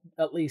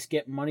at least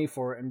get money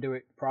for it and do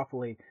it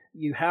properly,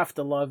 you have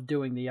to love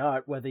doing the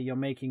art, whether you're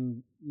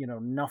making,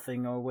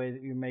 nothing or whether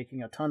you're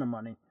making a ton of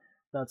money.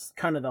 That's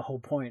kind of the whole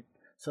point.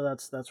 So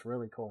that's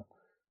really cool.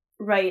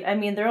 Right. I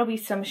mean, there will be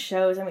some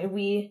shows. I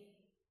mean,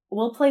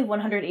 we'll play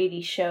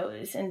 180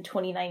 shows in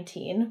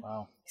 2019.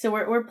 Wow. So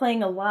we're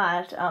playing a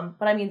lot.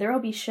 But I mean, there will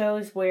be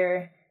shows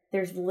where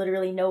there's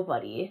literally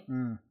nobody.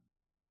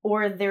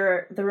 Or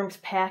the room's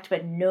packed,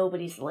 but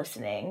nobody's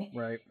listening.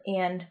 Right.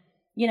 And,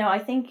 I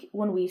think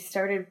when we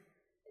started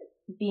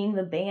being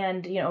the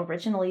band,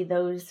 originally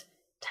those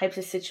types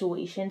of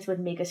situations would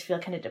make us feel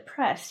kind of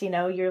depressed.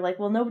 You're like,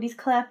 well, nobody's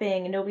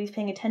clapping and nobody's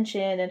paying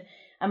attention, and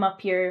I'm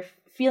up here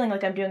feeling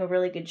like I'm doing a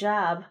really good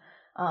job.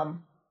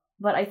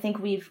 But I think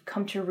we've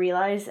come to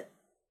realize,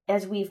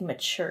 as we've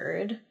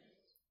matured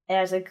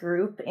as a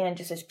group and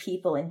just as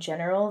people in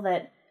general,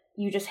 that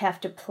you just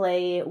have to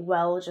play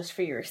well just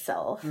for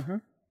yourself. Mm-hmm.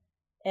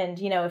 And,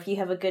 if you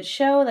have a good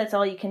show, that's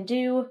all you can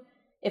do.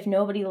 If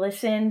nobody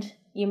listened,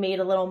 you made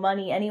a little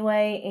money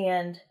anyway,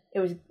 and it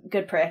was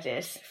good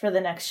practice for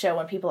the next show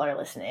when people are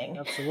listening.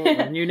 Absolutely.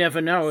 And you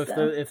never know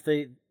if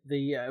the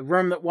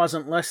room that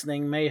wasn't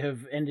listening may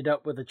have ended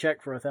up with a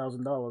check for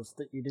 $1,000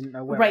 that you didn't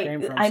know where it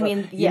came from. I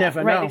mean, you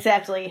never right, know.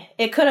 Exactly.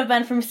 It could have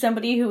been from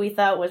somebody who we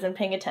thought wasn't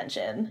paying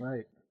attention.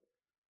 Right.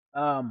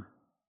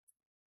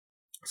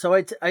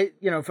 So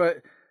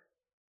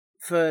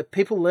for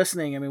people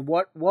listening, I mean,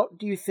 what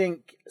do you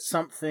think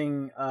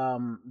something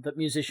that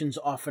musicians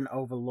often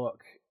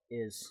overlook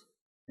is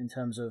in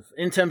terms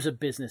of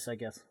business, I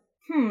guess?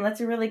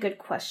 That's a really good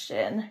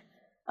question.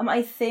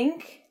 I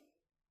think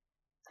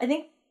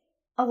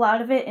a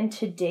lot of it in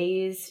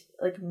today's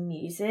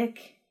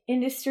music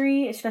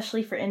industry,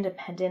 especially for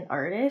independent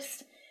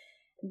artists,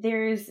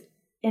 there's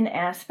an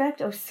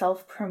aspect of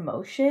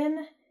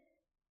self-promotion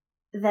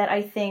that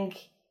I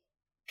think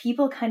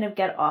people kind of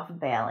get off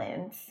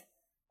balance.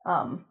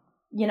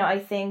 I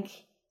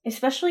think,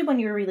 especially when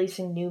you're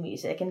releasing new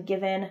music, and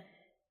given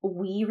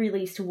we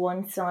released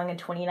one song in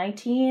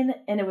 2019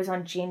 and it was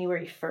on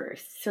January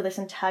 1st. So this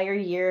entire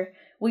year,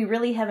 we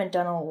really haven't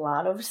done a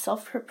lot of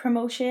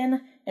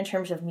self-promotion in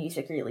terms of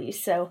music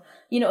release. So,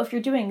 if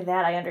you're doing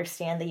that, I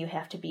understand that you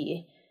have to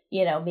be,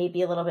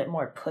 maybe a little bit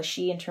more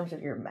pushy in terms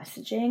of your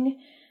messaging.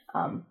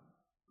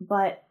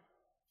 But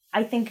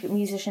I think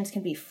musicians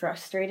can be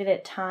frustrated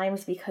at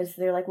times because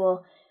they're like,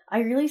 well, I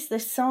released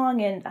this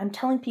song and I'm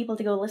telling people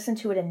to go listen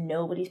to it and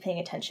nobody's paying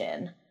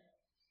attention.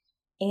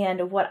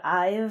 And what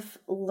I've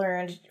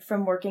learned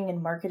from working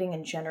in marketing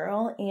in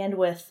general and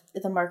with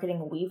the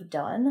marketing we've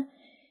done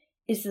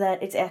is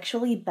that it's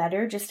actually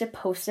better just to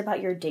post about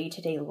your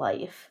day-to-day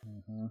life.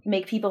 Mm-hmm.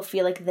 Make people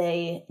feel like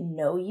they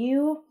know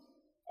you.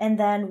 And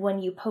then when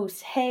you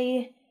post,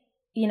 hey,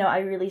 I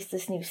released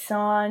this new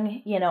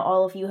song,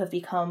 all of you have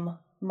become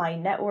my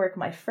network,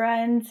 my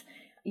friends,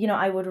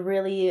 I would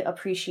really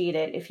appreciate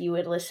it if you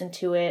would listen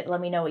to it. Let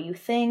me know what you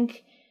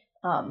think.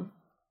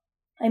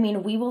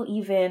 We will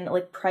even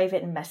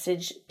private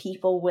message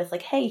people with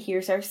hey,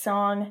 here's our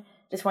song.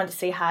 Just wanted to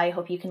say hi.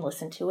 Hope you can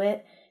listen to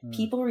it.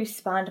 People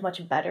respond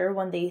much better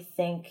when they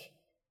think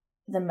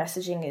the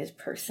messaging is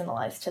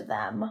personalized to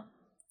them.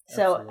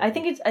 So I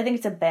think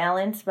it's a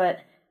balance, but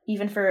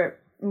even for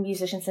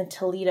musicians in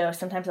Toledo,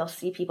 sometimes I'll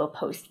see people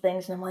post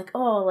things and I'm like,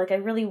 oh, I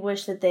really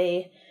wish that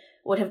they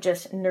would have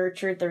just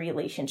nurtured the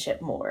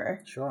relationship more.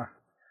 Sure.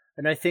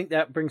 And I think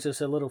that brings us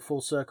a little full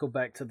circle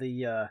back to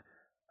the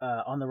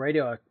on the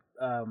radio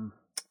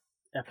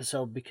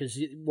episode, because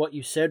what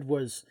you said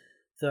was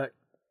that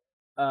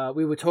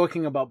we were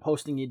talking about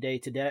posting your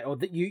day-to-day, or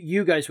that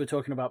you guys were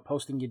talking about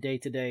posting your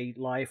day-to-day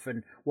life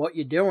and what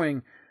you're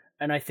doing.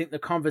 And I think the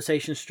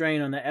conversation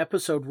strain on the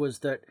episode was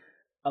that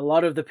a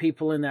lot of the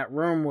people in that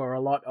room were a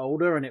lot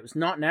older, and it was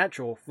not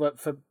natural.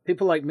 For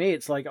people like me,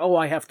 it's like, oh,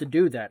 I have to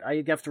do that.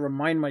 I have to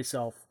remind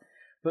myself.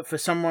 But for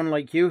someone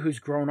like you who's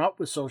grown up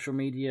with social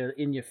media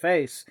in your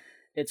face,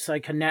 it's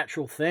like a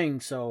natural thing.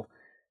 So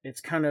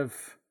it's kind of,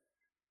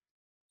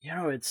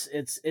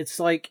 it's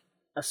like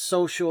a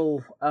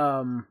social,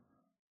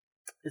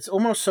 it's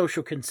almost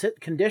social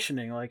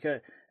conditioning.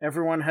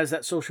 Everyone has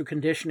that social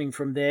conditioning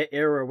from their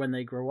era when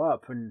they grow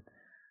up. And,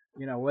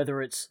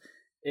 whether it's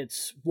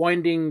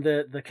winding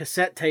the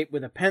cassette tape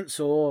with a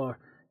pencil or,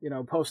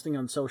 posting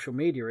on social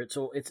media.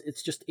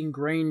 It's just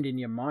ingrained in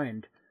your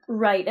mind.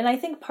 Right. And I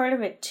think part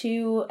of it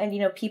too,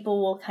 and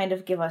people will kind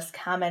of give us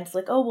comments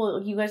like, oh,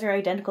 well, you guys are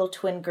identical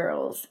twin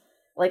girls.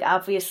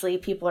 Obviously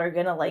people are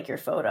going to like your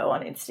photo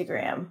on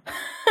Instagram,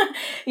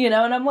 and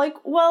I'm like,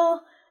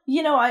 well,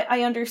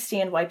 I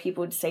understand why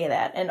people would say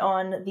that. And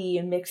on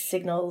the Mixed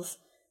Signals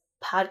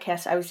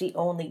podcast, I was the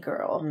only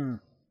girl.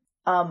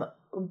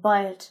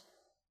 But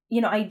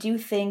I do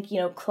think,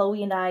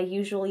 Chloe and I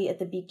usually at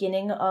the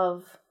beginning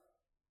of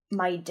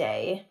my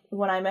day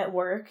when I'm at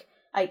work,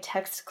 I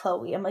text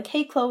Chloe. I'm like,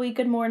 hey, Chloe,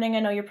 good morning. I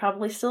know you're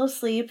probably still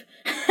asleep,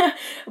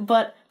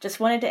 but just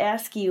wanted to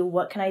ask you,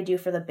 what can I do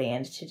for the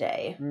band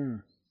today?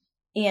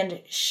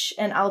 and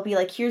I'll be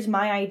like, here's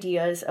my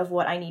ideas of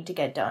what I need to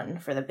get done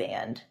for the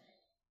band.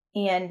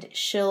 And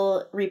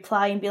she'll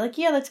reply and be like,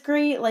 yeah, that's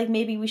great. Like,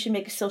 maybe we should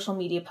make a social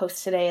media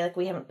post today. Like,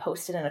 we haven't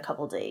posted in a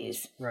couple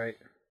days. Right.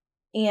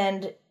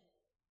 And,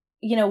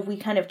 you know, we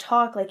kind of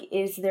talk, like,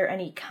 is there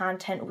any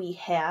content we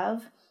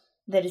have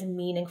that is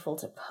meaningful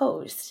to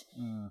post?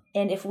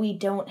 And if we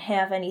don't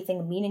have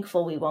anything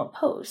meaningful, we won't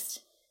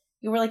post.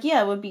 And we're like,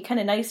 yeah, it would be kind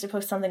of nice to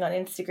post something on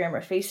Instagram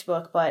or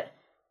Facebook, but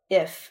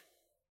if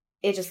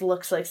it just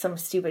looks like some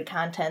stupid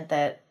content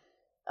that,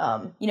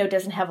 you know,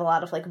 doesn't have a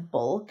lot of, like,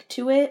 bulk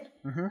to it,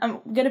 I'm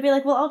going to be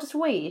like, well, I'll just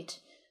wait.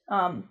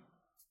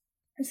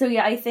 So,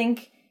 yeah, I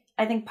think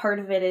part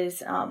of it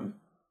is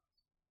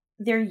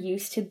there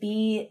used to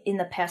be, in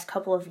the past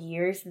couple of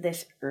years,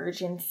 this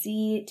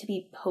urgency to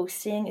be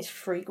posting as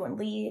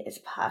frequently as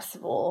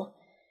possible.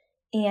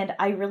 And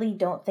I really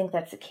don't think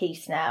that's the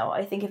case now.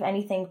 I think, if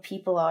anything,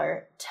 people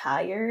are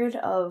tired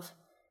of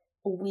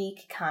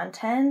weak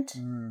content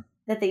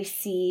that they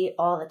see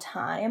all the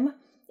time.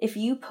 If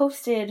you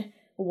posted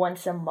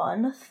once a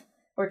month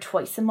or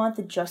twice a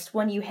month just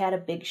when you had a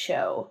big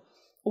show,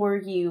 or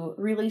you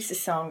released a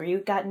song, or you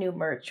got new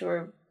merch,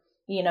 or,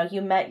 you know,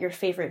 you met your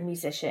favorite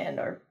musician,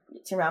 or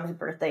it's your mom's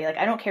birthday, like,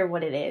 I don't care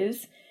what it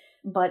is,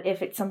 but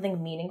if it's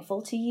something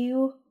meaningful to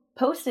you,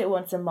 post it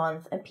once a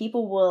month and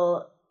people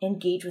will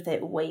engage with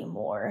it way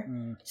more.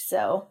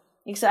 So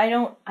I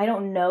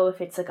don't know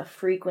if it's like a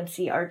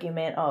frequency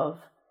argument of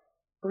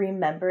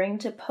remembering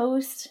to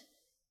post.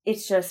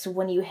 It's just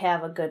when you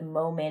have a good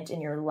moment in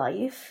your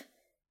life,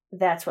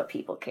 that's what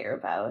people care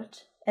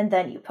about, and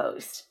then you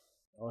post.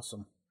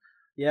 Awesome.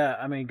 Yeah,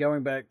 I mean,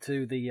 going back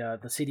to the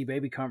CD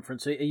Baby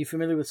conference, are you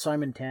familiar with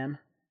Simon Tam?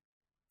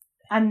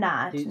 I'm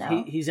not.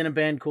 No. He's in a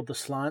band called The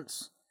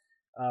Slants,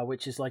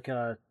 which is like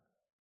I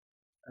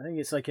think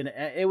it's like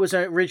it was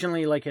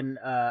originally like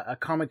a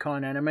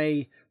Comic-Con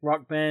anime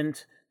rock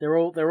band. They're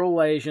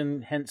all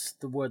Asian, hence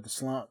the word the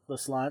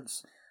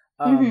Slants.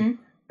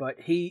 But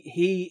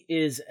he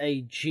is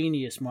a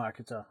genius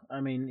marketer.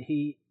 I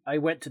mean, I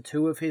went to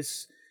 2 of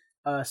his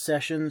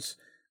sessions,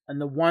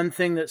 and the one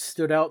thing that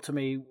stood out to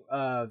me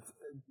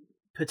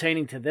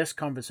pertaining to this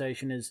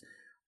conversation is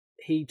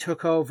he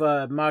took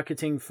over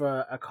marketing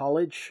for a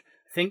college.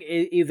 I think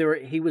either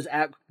he was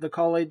at the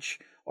college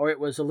or it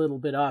was a little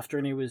bit after,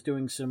 and he was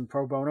doing some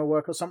pro bono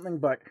work or something.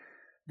 But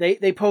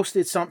they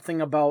posted something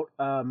about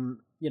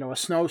you know, a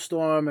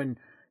snowstorm, and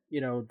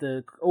you know,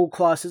 all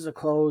classes are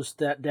closed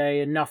that day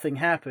and nothing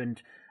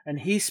happened. And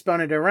he spun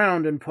it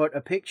around and put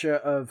a picture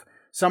of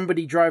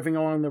somebody driving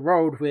along the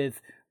road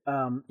with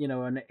you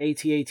know, an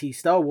AT-AT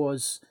Star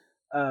Wars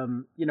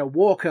you know,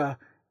 Walker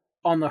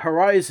on the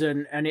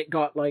horizon, and it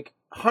got like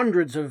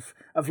hundreds of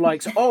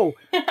likes. Oh,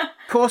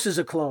 courses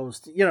are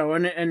closed, you know,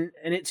 and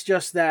it's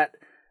just that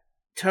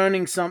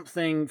turning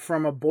something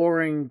from a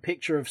boring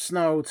picture of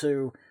snow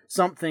to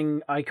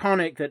something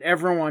iconic that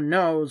everyone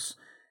knows,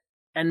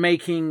 and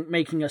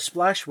making a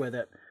splash with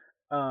it.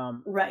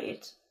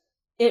 Right.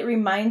 It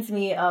reminds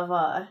me of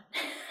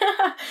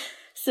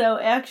so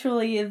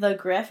actually the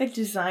graphic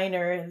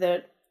designer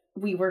that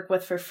we work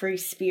with for Free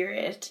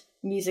Spirit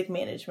Music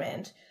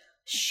Management,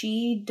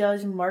 she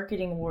does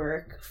marketing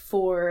work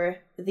for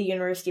the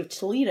University of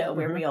Toledo,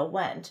 where we all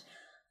went.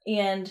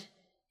 And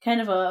kind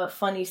of a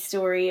funny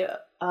story,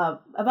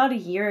 about a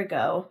year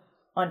ago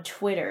on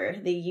Twitter,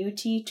 the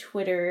UT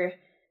Twitter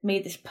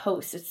made this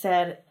post that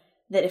said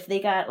that if they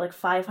got like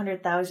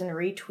 500,000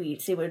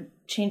 retweets, they would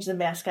change the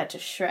mascot to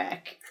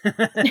Shrek.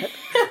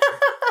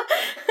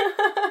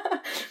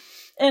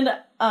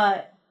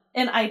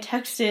 And I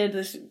texted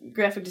this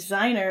graphic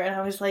designer, and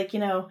I was like, you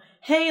know,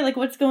 hey, like,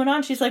 what's going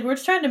on? She's like, we're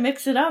just trying to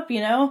mix it up, you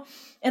know?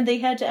 And they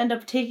had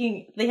to take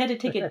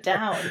it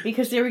down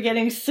because they were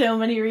getting so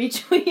many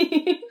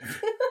retweets.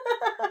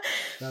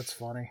 That's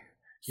funny.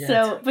 Yeah,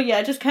 so, but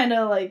yeah, just kind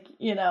of like,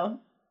 you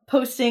know,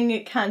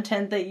 posting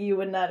content that you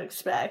would not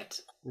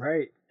expect.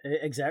 Right.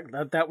 Exactly.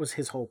 That was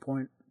his whole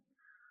point.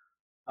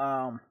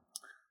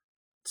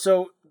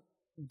 So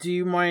do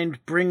you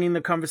mind bringing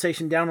the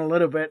conversation down a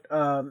little bit?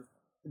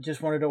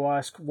 Just wanted to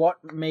ask, what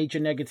major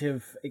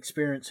negative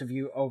experience have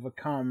you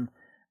overcome,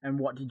 and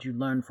what did you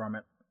learn from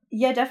it?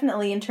 Yeah,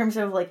 definitely. In terms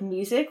of like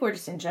music, or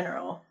just in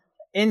general?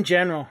 In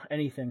general,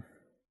 anything.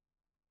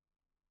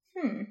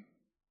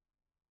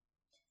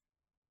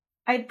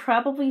 I'd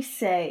probably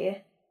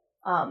say,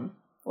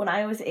 when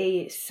I was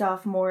a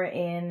sophomore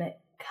in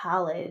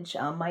college,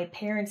 my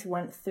parents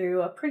went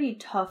through a pretty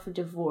tough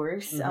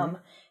divorce.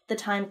 The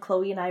time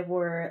Chloe and I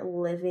were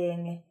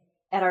living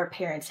at our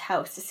parents'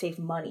 house to save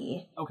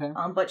money. Okay.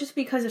 But just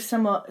because of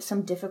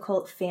some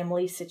difficult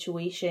family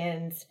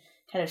situations,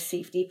 kind of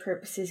safety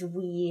purposes,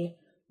 we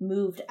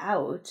moved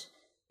out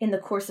in the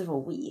course of a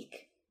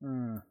week.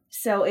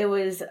 So it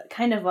was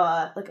kind of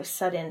a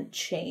sudden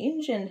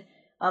change, and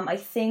I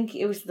think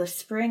it was the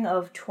spring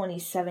of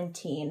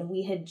 2017.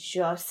 We had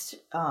just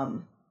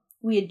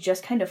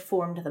kind of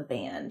formed the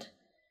band,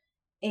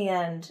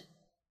 and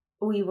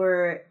we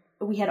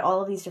had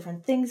all of these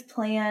different things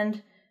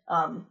planned.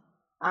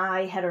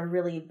 I had a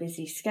really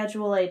busy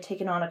schedule. I had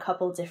taken on a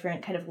couple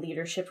different kind of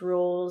leadership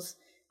roles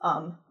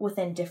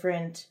within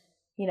different,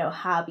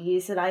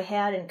 hobbies that I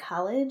had in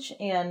college.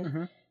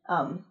 And,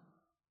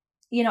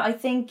 I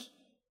think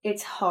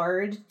it's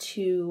hard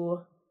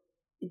to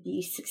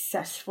be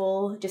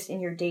successful just in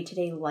your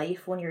day-to-day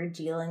life when you're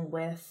dealing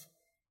with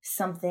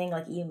something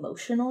like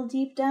emotional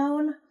deep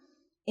down.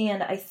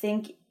 And I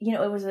think,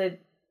 it was a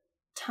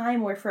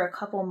time where for a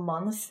couple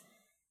months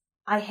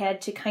I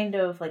had to kind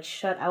of like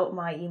shut out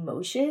my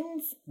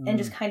emotions and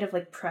just kind of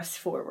like press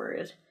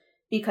forward,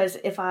 because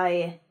if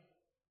I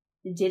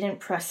didn't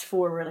press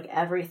forward, like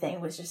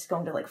everything was just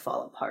going to like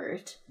fall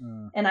apart.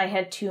 And I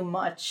had too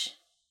much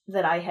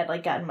that I had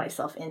like gotten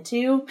myself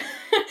into.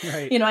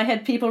 Right. I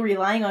had people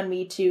relying on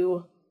me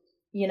to,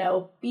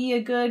 be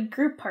a good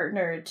group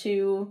partner,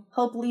 to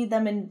help lead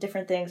them in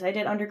different things. I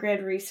did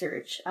undergrad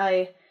research.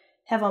 I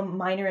have a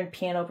minor in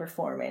piano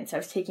performance. I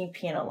was taking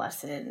piano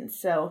lessons.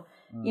 So,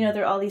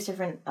 there are all these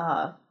different,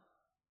 all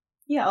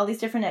these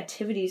different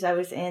activities I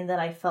was in that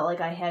I felt like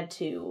I had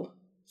to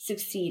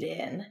succeed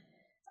in.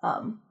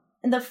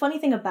 And the funny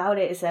thing about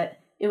it is that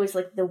it was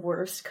like the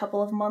worst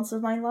couple of months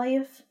of my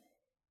life,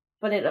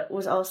 but it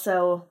was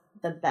also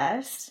the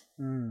best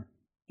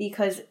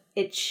because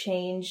it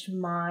changed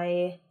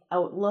my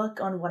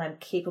outlook on what I'm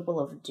capable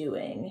of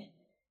doing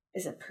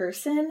as a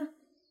person.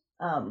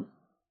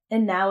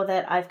 And now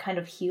that I've kind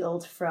of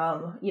healed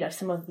from,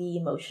 some of the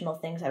emotional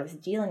things I was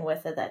dealing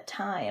with at that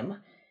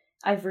time,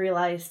 I've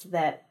realized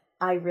that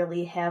I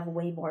really have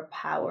way more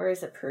power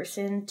as a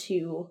person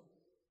to,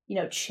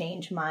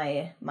 change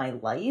my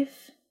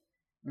life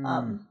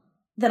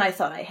than I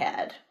thought I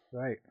had.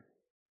 Right.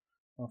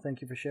 Well,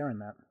 thank you for sharing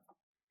that.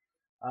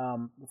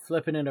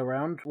 Flipping it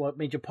around, what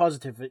major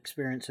positive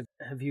experience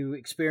have you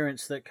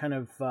experienced that kind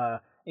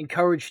of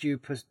encouraged you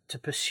to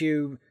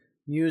pursue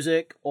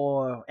music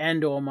or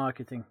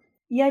marketing?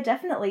 Yeah,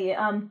 definitely.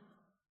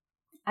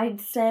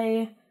 I'd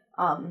say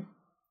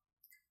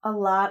a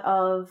lot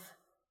of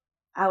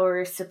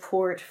our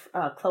support,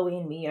 Chloe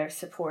and me, our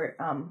support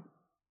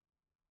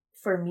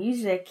for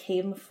music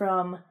came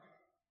from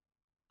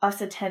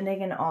us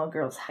attending an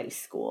all-girls high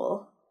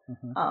school.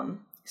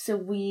 So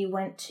we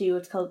went to,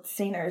 it's called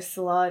St.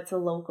 Ursula. It's a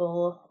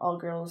local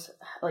all-girls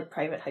like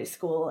private high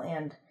school,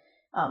 and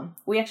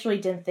we actually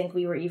didn't think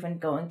we were even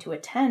going to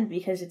attend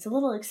because it's a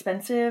little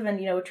expensive, and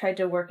we tried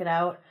to work it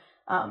out.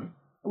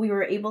 We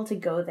were able to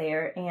go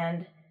there,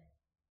 and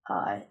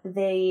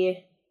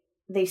they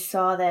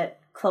saw that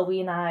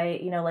Chloe and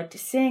I, like to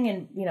sing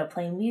and,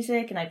 play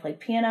music, and I played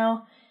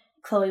piano.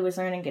 Chloe was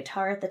learning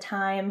guitar at the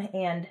time,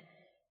 and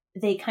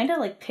they kind of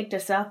like picked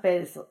us up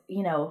as,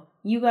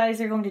 you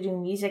guys are going to do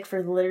music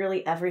for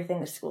literally everything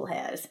the school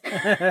has.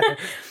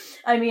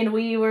 I mean,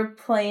 we were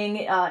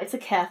playing, it's a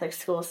Catholic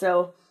school,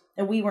 so,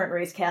 and we weren't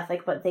raised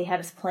Catholic, but they had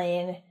us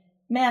playing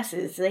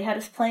masses. They had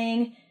us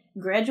playing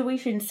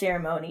graduation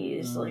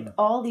ceremonies, like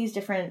all these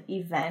different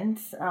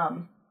events.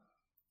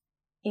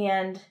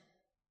 And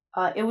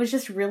it was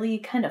just really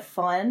kind of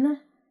fun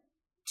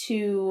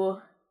to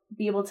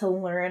be able to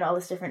learn all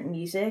this different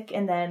music.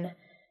 And then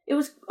it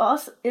was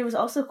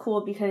also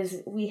cool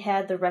because we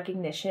had the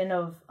recognition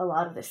of a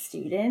lot of the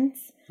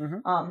students.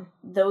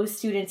 Those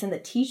students and the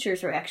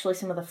teachers were actually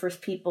some of the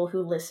first people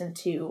who listened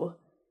to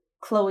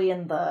Chloe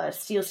and the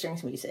Steel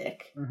Strings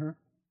music.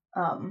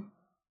 And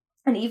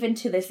even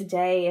to this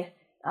day,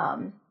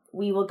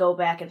 we will go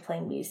back and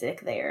play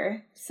music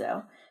there.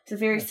 So it's a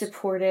very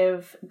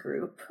supportive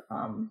group.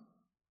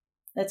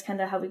 That's kind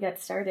of how we got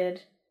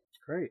started.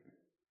 Great.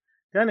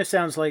 Kind of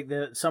sounds like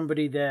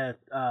somebody there,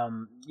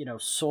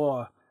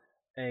 saw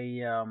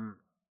an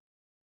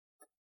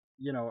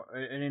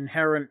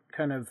inherent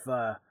kind of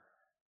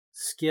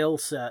skill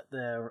set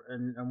there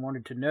and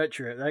wanted to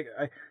nurture it. Like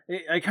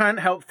I can't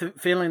help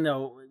feeling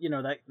though,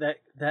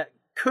 that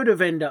could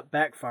have ended up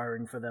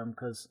backfiring for them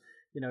because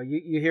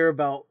you hear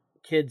about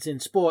kids in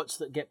sports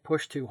that get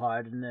pushed too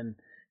hard and then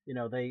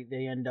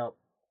they end up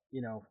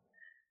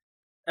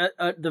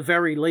at the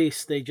very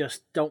least they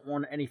just don't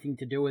want anything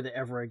to do with it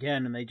ever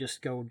again and they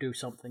just go do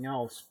something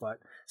else. But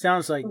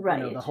sounds like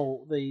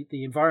the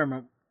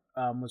environment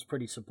was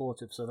pretty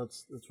supportive, so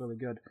that's really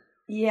good.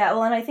 Yeah,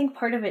 well, and I think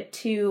part of it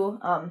too,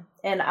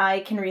 and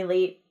I can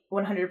relate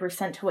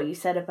 100% to what you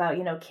said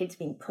about kids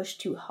being pushed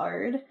too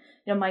hard.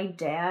 My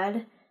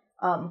dad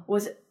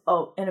was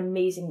an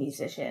amazing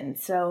musician,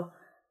 so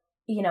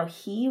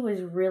he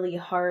was really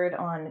hard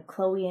on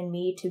Chloe and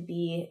me to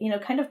be,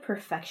 kind of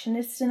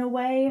perfectionists in a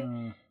way.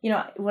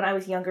 When I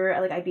was younger,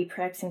 I'd be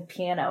practicing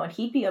piano and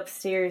he'd be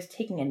upstairs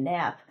taking a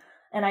nap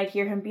and I'd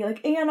hear him be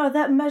like, Anna,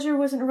 that measure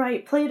wasn't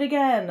right. Play it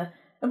again.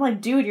 I'm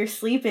like, dude, you're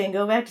sleeping.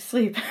 Go back to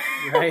sleep.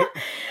 Right.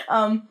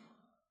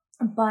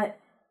 But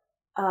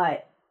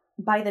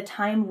by the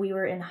time we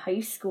were in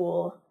high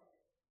school,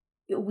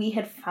 we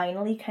had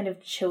finally kind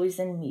of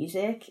chosen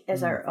music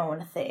as our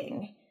own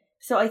thing.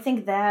 So I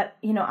think that,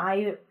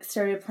 I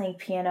started playing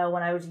piano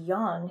when I was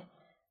young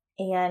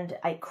and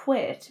I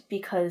quit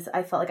because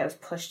I felt like I was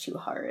pushed too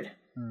hard.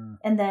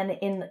 And then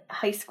in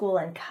high school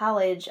and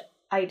college,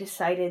 I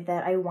decided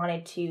that I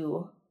wanted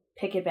to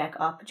pick it back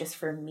up just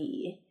for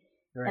me.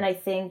 Right. And I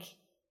think,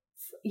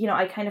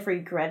 I kind of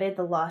regretted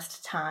the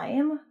lost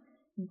time,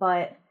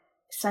 but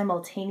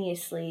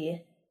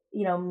simultaneously,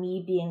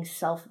 me being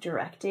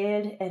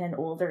self-directed at an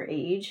older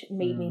age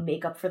made me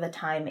make up for the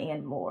time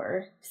and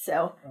more.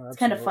 So it's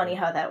kind of funny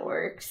how that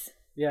works.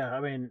 Yeah, I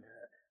mean,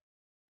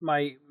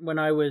 when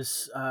I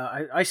was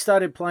I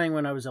started playing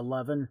when I was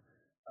 11,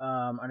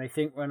 and I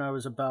think when I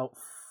was about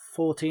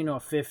 14 or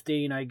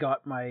 15, I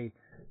got my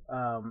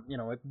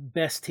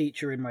best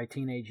teacher in my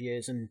teenage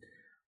years, and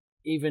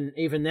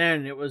even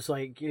then it was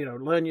like,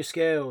 learn your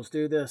scales,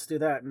 do this, do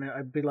that, and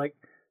I'd be like,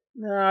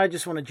 no, I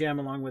just want to jam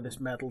along with this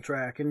metal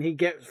track, and he'd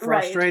get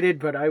frustrated,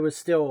 but I was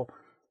still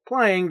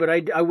playing, but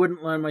I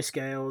wouldn't learn my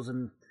scales,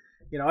 and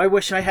I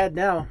wish I had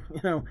now.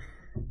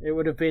 It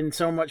would have been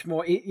so much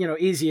more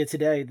easier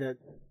today that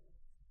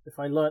if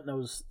I learnt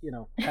those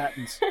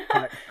patterns.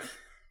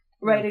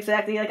 Right,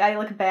 exactly. Like I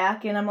look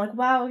back and I'm like,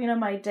 wow,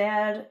 my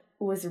dad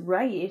was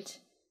right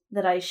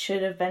that I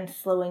should have been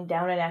slowing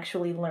down and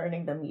actually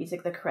learning the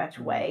music the correct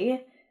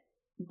way.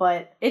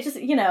 But it just,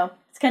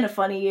 it's kind of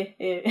funny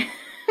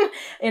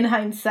in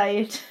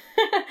hindsight.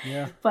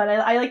 Yeah. But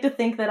I like to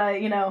think that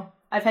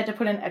I've had to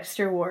put in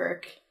extra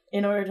work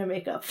in order to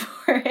make up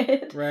for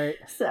it. Right.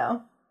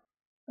 So.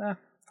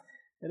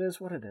 It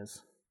is what it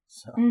is.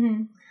 So.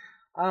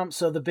 Mm-hmm.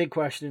 So the big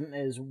question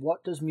is,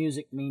 what does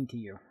music mean to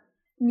you?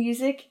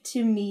 Music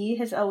to me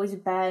has always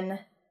been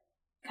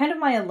kind of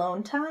my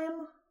alone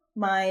time,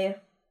 my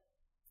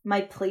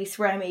place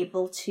where I'm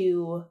able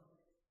to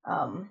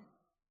kind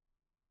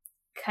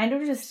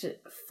of just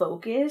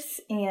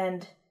focus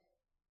and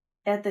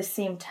at the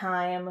same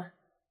time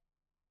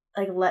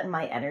like let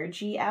my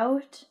energy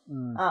out.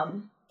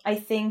 I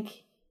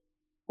think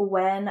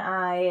when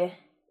I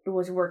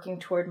was working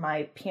toward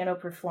my piano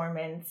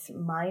performance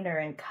minor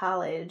in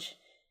college,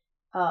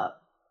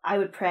 I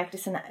would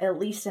practice at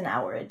least an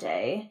hour a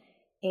day,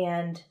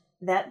 and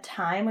that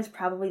time was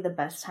probably the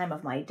best time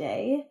of my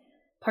day,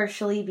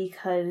 partially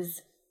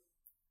because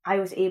I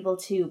was able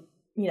to,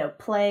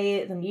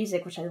 play the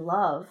music, which I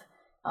love,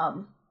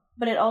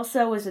 but it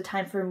also was a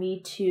time for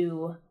me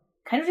to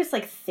kind of just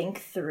like think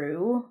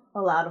through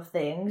a lot of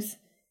things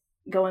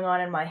going on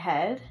in my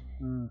head,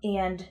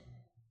 and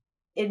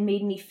it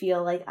made me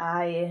feel like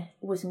I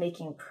was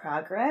making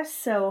progress.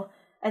 So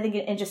I think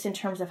in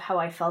terms of how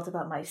I felt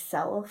about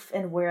myself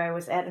and where I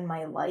was at in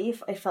my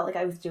life, I felt like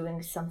I was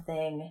doing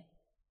something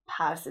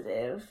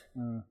positive.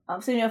 So,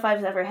 if I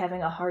was ever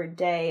having a hard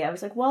day, I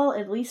was like, well,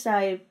 at least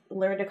I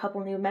learned a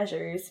couple new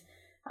measures.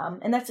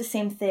 And that's the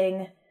same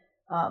thing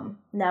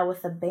now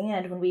with the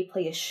band. When we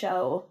play a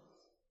show,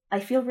 I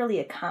feel really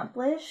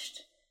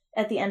accomplished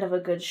at the end of a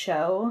good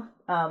show.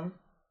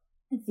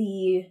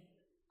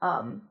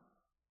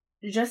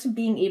 Just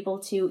being able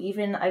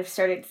to, I've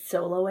started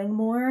soloing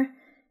more,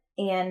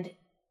 and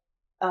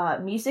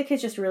music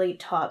has just really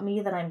taught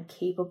me that I'm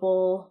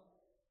capable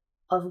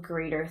of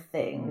greater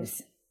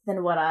things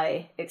than what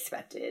I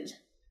expected.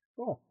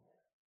 Cool.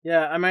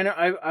 Yeah, I mean,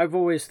 I've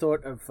always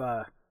thought of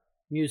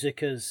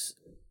music as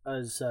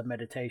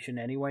meditation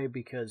anyway,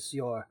 because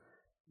you're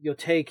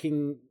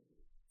taking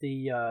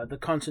the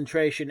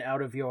concentration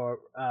out of your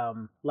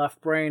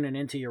left brain and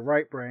into your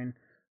right brain,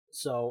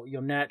 so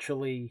you're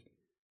naturally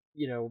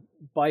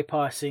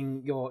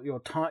bypassing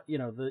your time,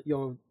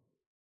 your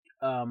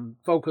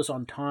focus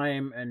on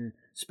time and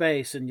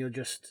space, and you're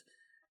just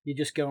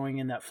going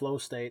in that flow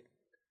state,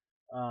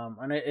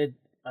 and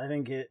I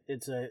think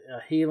it's a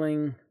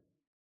healing,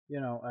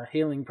 a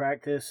healing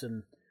practice,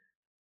 and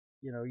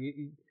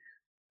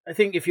I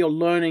think if you're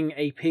learning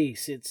a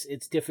piece,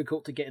 it's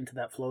difficult to get into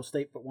that flow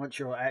state, but once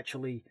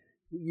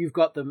you've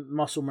got the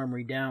muscle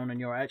memory down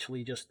and you're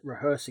actually just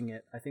rehearsing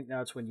it, I think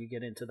that's when you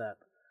get into that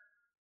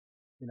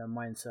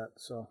mindset.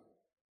 So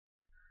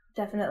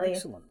definitely.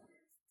 Excellent.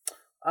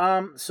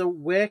 So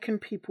where can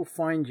people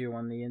find you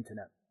on the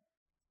internet?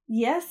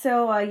 Yeah,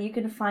 so you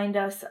can find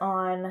us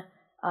on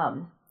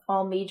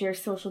all major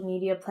social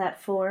media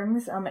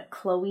platforms at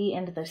Chloe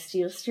and the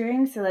Steel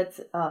String. So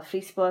that's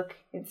Facebook,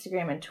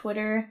 Instagram, and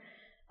Twitter.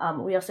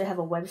 We also have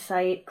a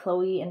website,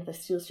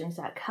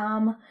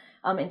 chloeandthesteelstrings.com.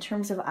 In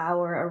terms of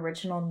our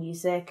original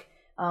music,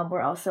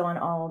 we're also on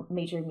all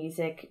major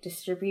music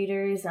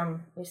distributors,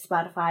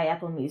 Spotify,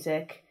 Apple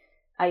Music,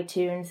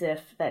 iTunes,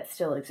 if that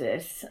still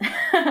exists.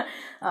 It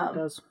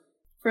does.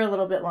 For a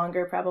little bit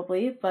longer,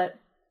 probably, but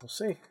we'll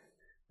see.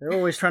 They're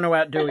always trying to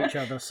outdo each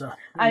other, so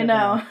I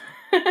know.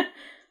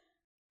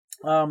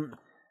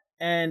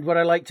 And what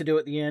I like to do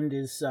at the end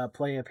is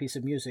play a piece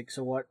of music.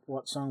 So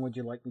what song would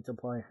you like me to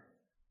play?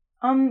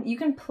 You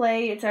can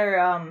play. It's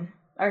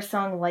our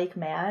song "Like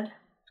Mad."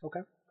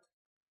 Okay.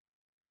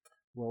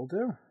 Will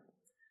do.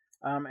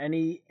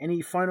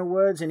 Any final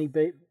words? Any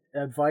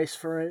advice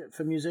for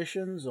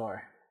musicians,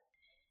 or?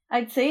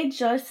 I'd say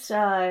just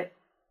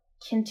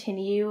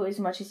continue as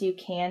much as you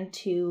can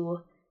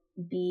to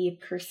be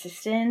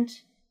persistent,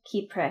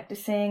 keep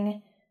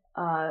practicing,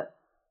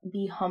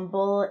 be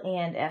humble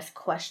and ask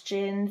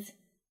questions,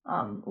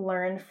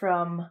 learn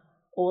from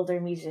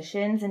older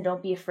musicians, and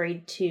don't be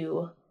afraid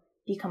to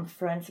become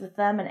friends with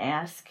them and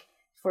ask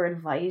for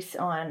advice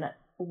on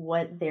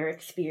what their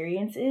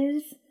experience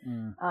is.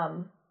 And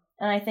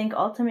I think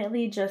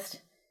ultimately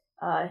just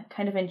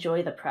kind of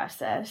enjoy the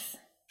process.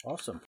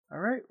 Awesome. All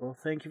right. Well,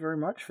 thank you very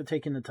much for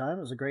taking the time.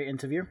 It was a great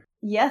interview.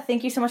 Yeah,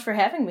 thank you so much for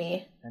having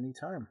me.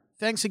 Anytime.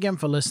 Thanks again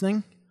for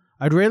listening.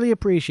 I'd really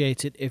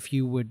appreciate it if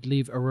you would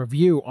leave a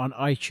review on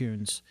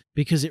iTunes,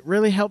 because it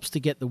really helps to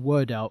get the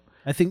word out.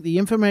 I think the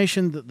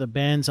information that the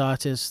bands,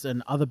 artists,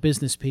 and other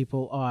business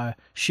people are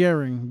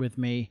sharing with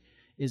me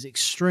is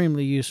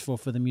extremely useful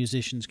for the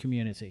musicians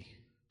community.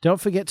 Don't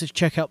forget to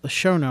check out the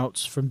show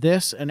notes from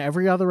this and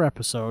every other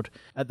episode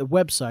at the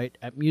website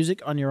at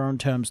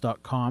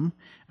musiconyourownterms.com.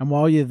 And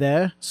while you're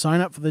there,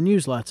 sign up for the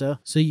newsletter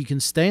so you can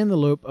stay in the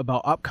loop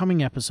about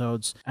upcoming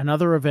episodes and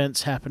other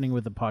events happening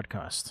with the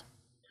podcast.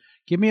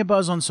 Give me a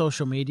buzz on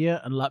social media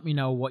and let me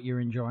know what you're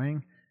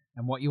enjoying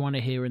and what you want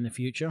to hear in the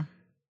future.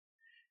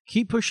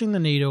 Keep pushing the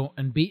needle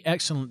and be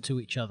excellent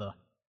to each other.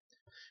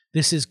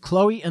 This is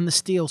Chloe and the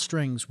Steel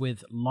Strings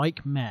with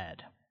Like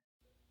Mad.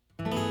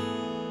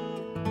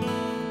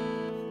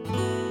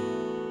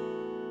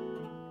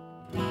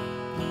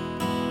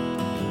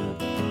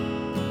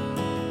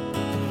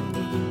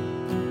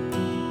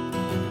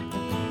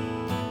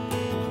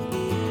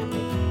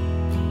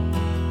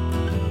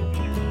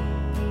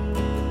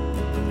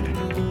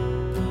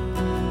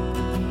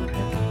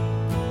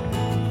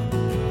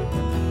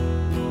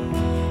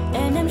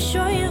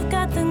 Sure you've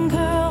got the